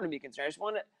concerned? I don't want to be concerned. I just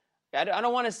want to. I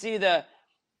don't want to see the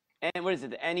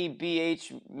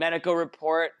NEBH medical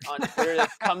report on Twitter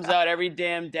that comes out every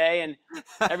damn day, and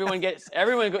everyone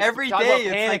every talk day.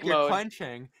 About panic it's like mode. You're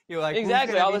punching. You're like,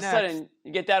 exactly. All of a sudden,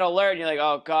 you get that alert, and you're like,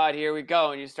 oh God, here we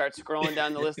go, and you start scrolling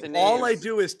down the list of names. All I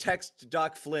do is text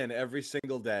Doc Flynn every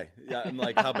single day. Yeah, I'm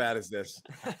like, how bad is this?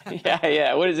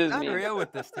 Yeah. What does this mean? It's unreal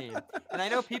with this team. And I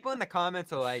know people in the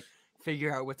comments will like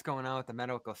figure out what's going on with the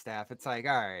medical staff. It's like,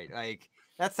 all right, like.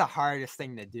 That's the hardest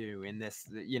thing to do in this,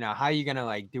 how are you going to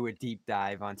like do a deep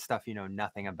dive on stuff you know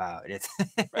nothing about? It's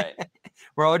right.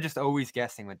 We're all just always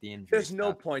guessing with the injury. There's stuff.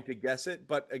 no point to guess it,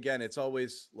 but again, it's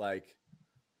always like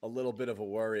a little bit of a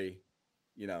worry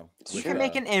you know, You can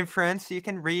make an inference. You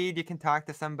can read. You can talk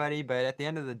to somebody. But at the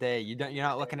end of the day, you're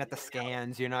not looking at the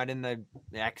scans. You're not in the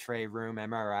X-ray room,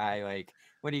 MRI. Like,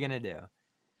 what are you gonna do?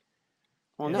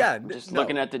 Well, no, I'm just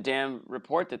looking at the damn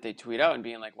report that they tweet out and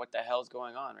being like, "What the hell's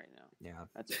going on right now?" Yeah,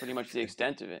 that's pretty much the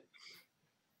extent of it.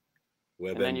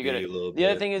 Well, and then you got the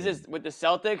other thing is this with the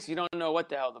Celtics, you don't know what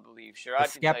the hell to believe. Sherrod, the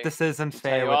skepticism's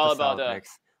fair with the Celtics.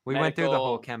 We went through the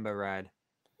whole Kemba ride.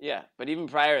 Yeah, but even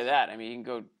prior to that, I mean, you can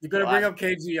go. You're gonna bring up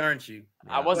KG, aren't you?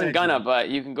 I wasn't gonna, but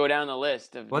you can go down the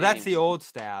list of. Well, that's the old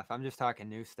staff. I'm just talking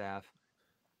new staff.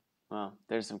 Well,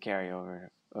 there's some carryover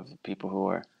of the people who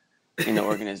are in the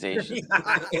organization.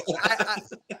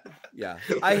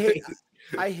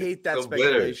 I hate that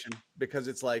speculation because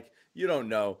it's like you don't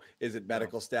know. Is it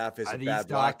medical staff? Is it bad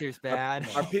doctors bad?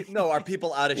 Are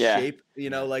people out of shape?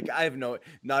 You know, like I have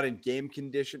not in game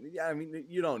condition. Yeah, I mean,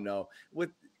 you don't know.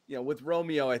 With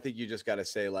Romeo, I think you just got to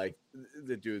say like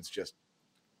the dude's just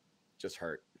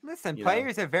hurt. Listen,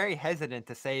 players are very hesitant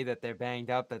to say that they're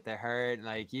banged up, that they're hurt.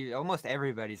 Like almost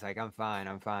everybody's like, I'm fine.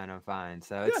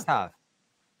 So it's tough.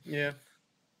 Yeah,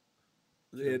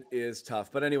 it is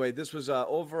tough. But anyway, this was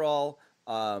overall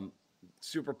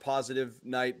super positive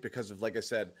night because of, like I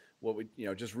said, what we,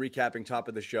 just recapping top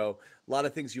of the show, a lot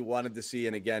of things you wanted to see.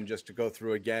 And again, just to go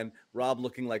through again, Rob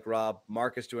looking like Rob,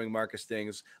 Marcus doing Marcus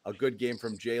things, a good game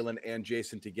from Jalen and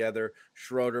Jason together,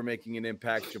 Schroeder making an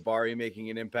impact, Jabari making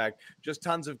an impact, just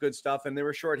tons of good stuff. And they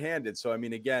were shorthanded. So, I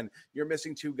mean, again, you're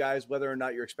missing two guys, whether or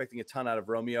not you're expecting a ton out of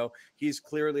Romeo. He's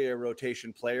clearly a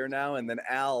rotation player now. And then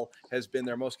Al has been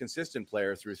their most consistent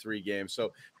player through 3 games.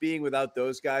 So being without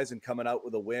those guys and coming out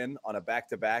with a win on a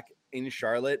back-to-back in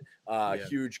Charlotte,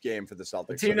 huge game for the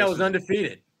Celtics. A team that was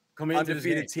undefeated.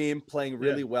 Undefeated team playing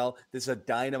really well. This is a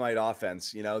dynamite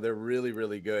offense. They're really,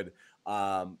 really good.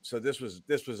 So this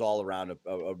was all around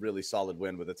a really solid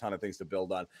win with a ton of things to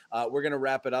build on. We're gonna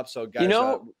wrap it up. So guys,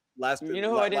 last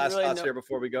thoughts here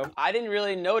before we go. I didn't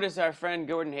really notice our friend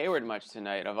Gordon Hayward much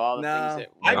tonight. Of all the things that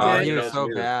I did, he was so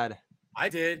bad. I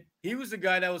did. He was the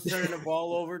guy that was turning the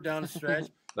ball over down the stretch.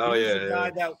 Oh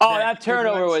yeah. That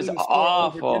turnover was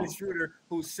awful. Dennis Schroeder,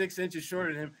 who's 6 inches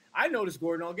shorter than him. I noticed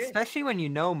Gordon all game. Especially when you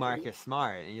know Marcus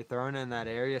Smart and you're throwing in that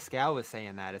area. Scal was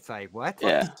saying that. It's like, what?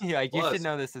 Yeah. Like you should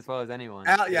know this as well as anyone.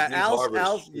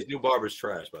 His new barber's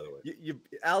trash, by the way.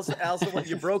 Al's the one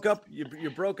you broke up. You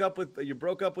broke up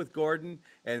with Gordon,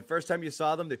 and first time you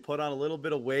saw them, they put on a little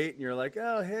bit of weight, and you're like,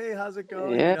 oh hey, how's it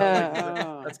going?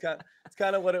 Yeah. That's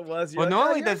kind of what it was. You're not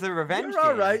only does the revenge.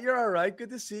 You're all right. Good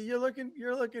to see you.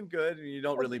 You're looking good, and you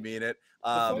don't really mean it. The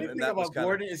funny thing about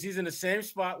Gordon is he's in the same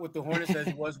spot with the Hornets as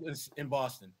he was in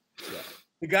Boston. Yeah.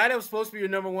 The guy that was supposed to be your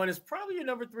number 1 is probably your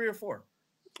number 3 or 4.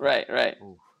 Right.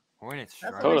 Ooh, Hornets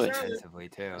totally defensively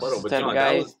too.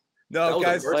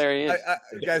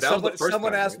 Guys,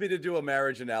 someone asked me to do a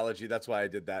marriage analogy. That's why I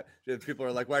did that. People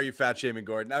are like, "Why are you fat shaming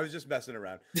Gordon?" I was just messing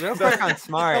around. Real quick on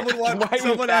Smart.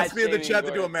 Someone asked me in the chat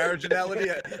to do a marriage analogy.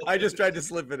 I just tried to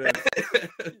slip it in.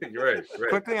 You're right.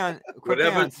 Quickly on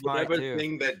Smart whatever too.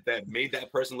 thing that made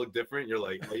that person look different, you're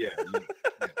like, oh yeah.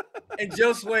 And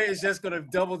Joe Sway is just going to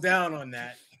double down on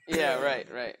that. Yeah, right.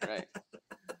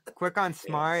 Quick on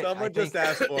Smart. Someone just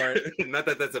asked for it. Not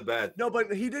that that's a bad. No,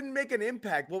 but he didn't make an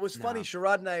impact. What was funny,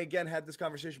 Sherrod and I again had this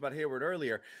conversation about Hayward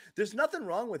earlier. There's nothing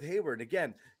wrong with Hayward.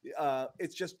 Again,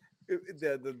 it's just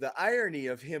the irony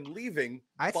of him leaving.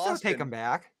 I still take him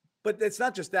back. But it's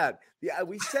not just that.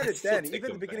 We said it then, even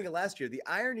at the beginning of last year. The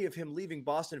irony of him leaving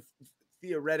Boston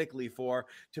theoretically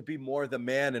to be more the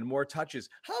man and more touches.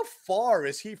 How far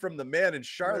is he from the man in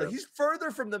Charlotte? He's further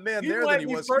from the man there than he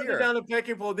was further here. Down the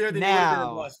pecking pole there than he would have been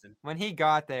in Boston. When he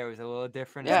got there, it was a little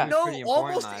different. Yeah. No,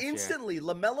 almost instantly.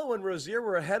 LaMelo and Rozier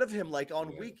were ahead of him like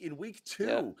in week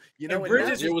 2. Yeah. And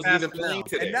Bridges was even playing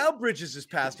today. And now Bridges has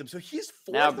passed him, so he's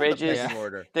fourth now in Bridges. the pecking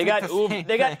order. They got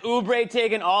Oubre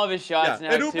taking all of his shots now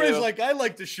and too. Oubre's like, I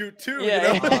like to shoot too.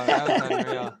 Yeah. That was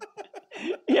unreal.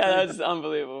 Yeah, that's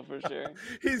unbelievable for sure.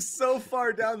 He's so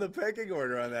far down the pecking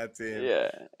order on that team.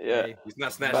 Yeah. He's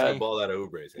not snatching the ball out of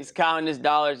Oubre's. He's counting his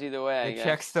dollars either way. I guess.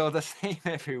 Check's still the same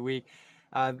every week.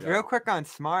 Real quick on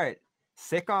Smart,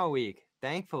 sick all week.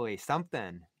 Thankfully,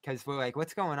 something because we're like,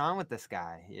 what's going on with this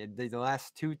guy? The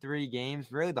last 2-3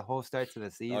 games, really the whole starts of the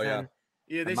season.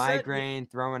 Yeah, the migraine,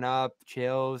 throwing up,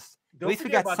 chills. At least we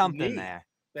got something there.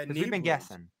 Because we've been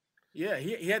guessing. Yeah,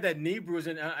 he had that knee bruise,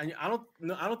 and I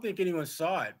don't think anyone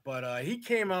saw it, but he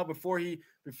came out before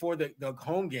the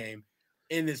home game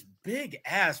in this big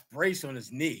ass brace on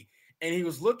his knee, and he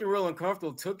was looking real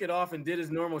uncomfortable. Took it off and did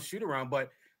his normal shoot around,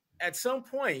 but at some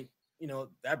point,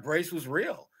 that brace was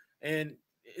real, and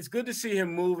it's good to see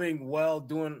him moving well,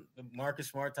 doing the Marcus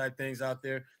Smart type things out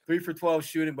there. 3 for 12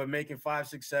 shooting, but making 5,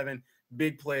 6, 7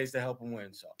 big plays to help him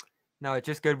win. So. No, it's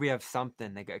just good we have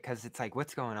something because it's like,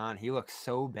 what's going on? He looks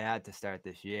so bad to start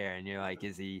this year, and you're like,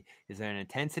 is there an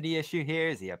intensity issue here?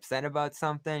 Is he upset about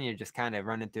something? You're just kind of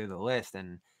running through the list,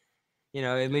 and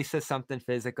at least there's something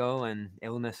physical and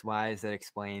illness-wise that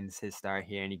explains his start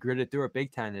here. And he gritted through it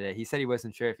big time today. He said he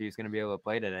wasn't sure if he was going to be able to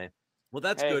play today. Well,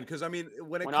 that's good because I mean,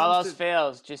 when all else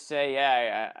fails, just say,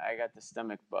 "Yeah, I got the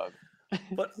stomach bug."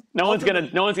 But no one's gonna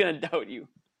doubt you.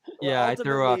 Yeah, I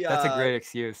threw up. That's a great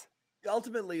excuse.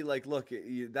 Ultimately, like, look,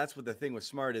 that's what the thing with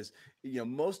Smart is.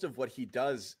 Most of what he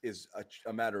does is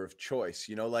a matter of choice.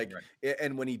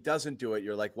 And when he doesn't do it,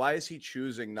 you're like, why is he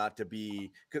choosing not to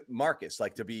be Marcus,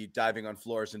 like to be diving on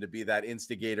floors and to be that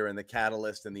instigator and the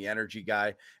catalyst and the energy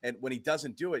guy? And when he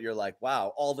doesn't do it, you're like,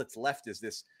 wow, all that's left is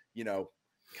this,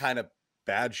 kind of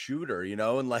bad shooter,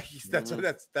 and like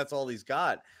that's all he's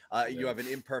got. You have an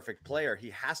imperfect player. He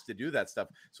has to do that stuff.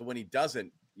 So when he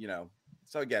doesn't,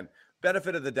 so again,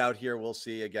 benefit of the doubt here. We'll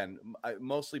see. Again,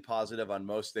 mostly positive on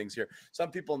most things here.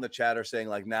 Some people in the chat are saying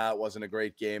like, nah, it wasn't a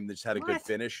great game. They just had a good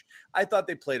finish. I thought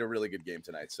they played a really good game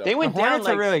tonight. So they went down. Hornets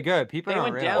are really good. People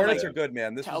don't realize. Hornets are good,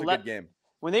 man. This was a good game.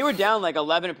 When they were down like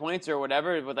 11 points or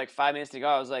whatever with like 5 minutes to go,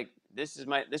 I was like, this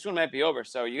one might be over.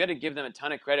 So you got to give them a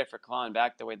ton of credit for clawing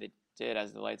back the way they did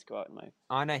as the lights go out in my.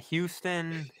 On a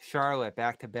Houston, Charlotte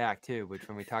back to back too, which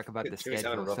when we talk about the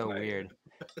schedule, is so weird.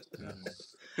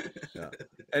 Yeah.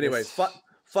 Anyway,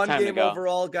 fun game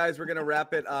overall, guys. We're gonna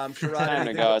wrap it. Sherrod, time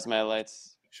to go as my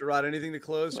lights. Sherrod, anything to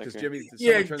close? Because Jimmy,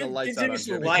 turn the lights out on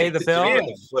Jimmy. Pay the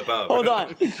bill. Flip out. Hold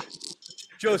on.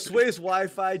 Joe Sway's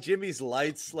Wi-Fi, Jimmy's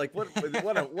lights. Like what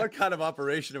kind of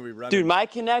operation are we running? Dude, my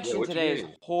connection today is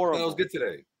horrible. That was good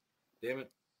today. Damn it.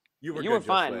 You were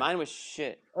fine. Mine was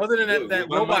shit. Other than that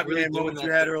robot game moment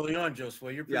you had early on, Joe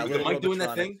Sway, you're pretty good. Am I doing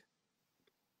that thing?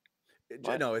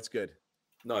 No, it's good.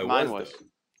 No, mine was.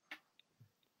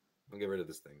 I'll get rid of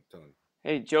this thing. Tell him.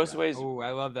 Hey, Joe Sway's. Oh,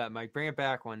 I love that, Mike. Bring it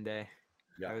back one day.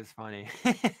 Yeah. That was funny.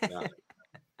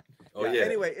 Oh yeah.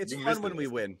 Anyway, it's fun when we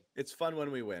win. It's fun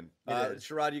when we win.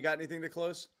 Sherrod, you got anything to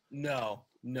close? No.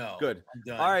 Good. I'm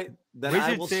done. All right. Then Wizard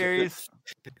I will series.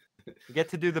 You get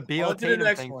to do the Beal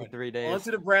Tatum thing for 3 days. On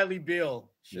to the Bradley Beal.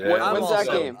 Yeah. When's that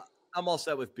game? I'm all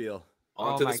set with Beal.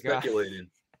 On to the speculating.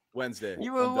 Wednesday.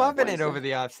 You were loving it over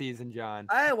the offseason, John.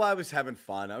 I was having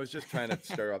fun. I was just trying to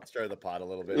stir the pot a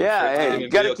little bit. Yeah, hey, you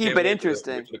got to keep it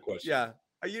interesting. Yeah.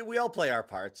 We all play our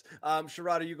parts.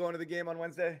 Sherrod, are you going to the game on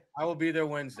Wednesday? I will be there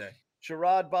Wednesday.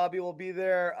 Sherrod, Bobby will be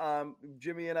there.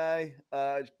 Jimmy and I.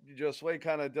 Josue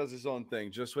kind of does his own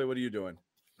thing. Josue, what are you doing?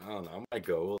 I don't know. I might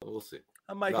go. We'll see.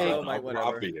 I might go. Whatever.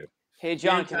 I'll be there. Hey,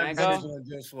 John, can I go?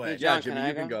 Hey, John, Jimmy,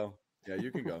 you can go. Yeah, you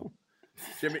can go.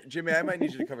 Jimmy, I might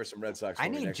need you to cover some Red Sox. I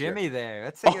need Jimmy year. there.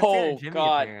 Let's say a Jimmy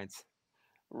appearance.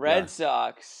 Red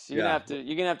Sox. You're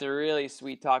gonna have to really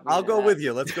sweet talk me. I'll go with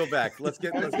you. Let's go back. Let's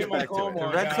get back to it.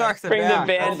 The Red Sox are bring back.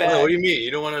 the band back. What do you mean?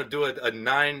 You don't want to do a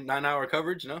 9-hour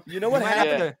coverage? No. You know what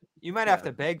happened? You might have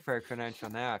to beg for a credential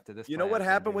now after this. You know what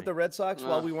happened with the Red Sox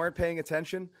while we weren't paying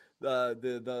attention?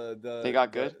 They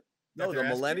got good. The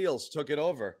millennials took it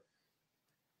over.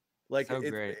 Like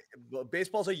great.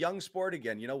 Baseball's a young sport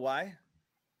again. You know why?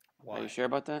 Are you sure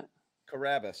about that?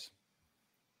 Carabas.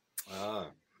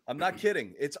 I'm not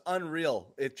kidding. It's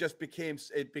unreal. It just became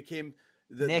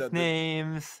the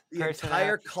nicknames, the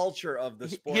entire culture of the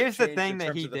sport. Here's the thing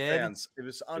that he did. Fans. It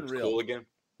was unreal. Cool again.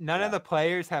 None of the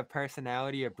players have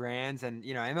personality or brands, and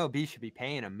MLB should be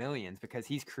paying him millions because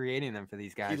he's creating them for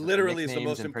these guys. He literally is the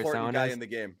most important guy in the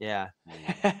game. Yeah,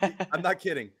 I'm not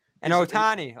kidding. And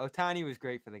Ohtani was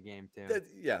great for the game too.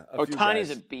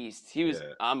 Ohtani's a beast. He was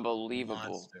unbelievable.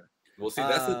 Monster. Well, see,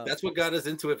 that's what got us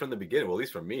into it from the beginning. Well, at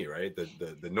least for me, right?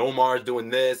 The Nomars doing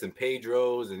this and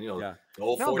Pedro's and the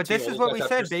old 14, but this is what we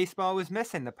said. Baseball was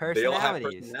missing the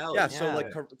personalities. Yeah, so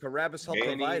like Carabas helped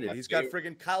provide it. He's got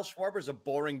friggin' Kyle Schwarber's a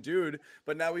boring dude,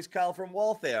 but now he's Kyle from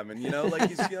Waltham, and he's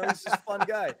he's just a fun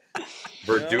guy.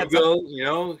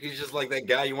 Verdugo, he's just like that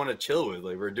guy you want to chill with.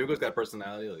 Like Verdugo's got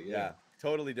personality. Like, yeah.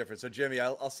 Totally different. So Jimmy,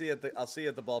 I'll see you at the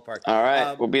ballpark. All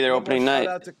right, we'll be there opening night.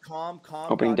 Shout out to Com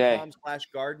opening day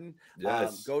 /garden.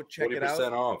 Yes, go check it out.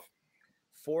 40% off.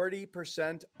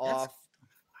 40% off.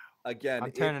 Again,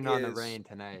 I'm turning on the rain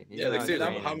tonight.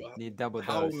 Need double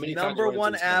dose. Number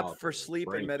one app for sleep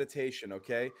and meditation.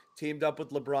 Okay, teamed up with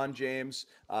LeBron James.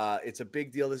 It's a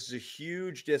big deal. This is a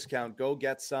huge discount. Go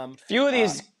get some. Few of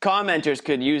these commenters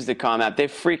could use the Com app. They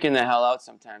freaking the hell out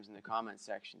sometimes in the comment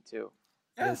section too.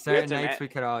 There's We got certain some nights a- we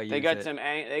could all use They got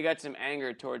it. they got some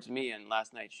anger towards me in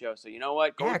last night's show. So you know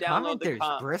what? Go Yeah, download the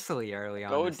commenters bristly early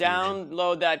on. Go this season.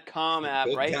 download that Com app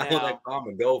Go right download now. that Com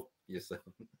and go yourself.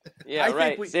 Yeah, I think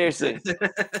right. we- Seriously,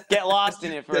 get lost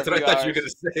in it for That's a what few I thought you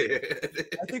hours. were gonna say.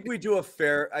 I think we do a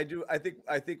fair.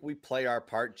 I think we play our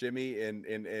part, Jimmy,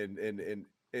 in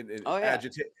Oh, yeah.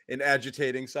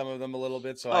 agitating some of them a little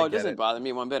bit. So Oh, I it get doesn't it. bother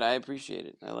me one bit. I appreciate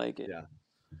it. I like it. Yeah.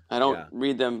 I don't Yeah.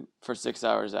 read them for 6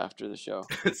 hours after the show.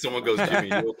 Someone goes, Jimmy,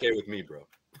 you okay with me, bro?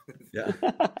 Yeah.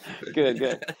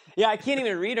 Good. Yeah, I can't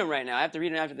even read them right now. I have to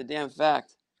read them after the damn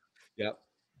fact.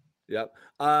 Yep.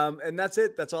 And that's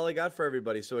it. That's all I got for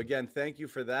everybody. So again, thank you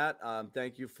for that.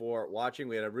 Thank you for watching.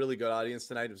 We had a really good audience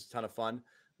tonight. It was a ton of fun.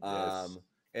 Yes.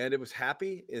 And it was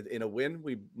happy in a win.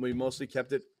 We mostly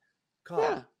kept it calm.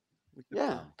 Yeah. We kept Yeah,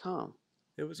 calm. calm.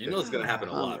 It was You good. know it's gonna happen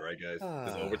a lot, right, guys?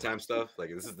 This overtime stuff. Like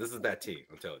this is that team.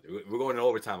 I'm telling you, we're going to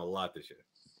overtime a lot this year.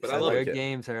 But I Some love good it.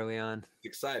 games early on. It's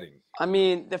exciting. I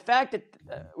mean, the fact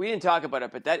that we didn't talk about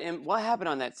it, but what happened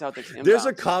on that Celtics inbound? There's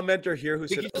a commenter here who I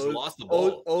think said, he just lost the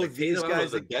ball. Like, these Tatum, I don't know, guys.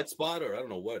 was a dead spot or I don't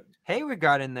know what. Hayward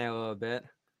got in there a little bit.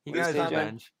 He This got his comment-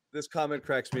 bench. This comment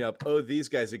cracks me up. Oh, these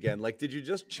guys again. Like, did you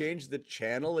just change the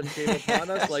channel and came upon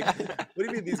us? Like, what do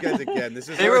you mean these guys again? This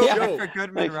is They our were show. looking for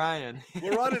Goodman Ryan.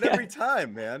 We're on it every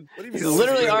time, man. What do you mean? It's those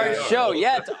literally three our guys? show.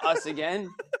 Yeah, it's us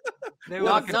again. They were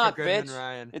Knock, looking knock, for Goodman bitch.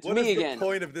 Ryan. It's What me is the again.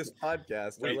 point of this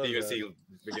podcast? What I do you love think? You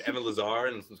that. see like Evan Lazar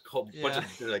and a whole bunch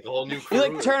of like a whole new crew.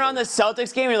 You like turn on the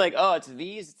Celtics game, you're like, oh, it's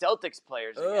these Celtics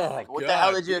players again. Oh, Like, what the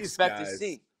hell God, did you these expect to guys.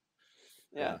 see?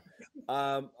 Yeah.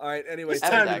 All right. Anyway, It's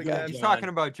thank time you to go. again. He's talking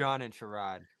about John and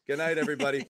Sherrod. Good night, everybody.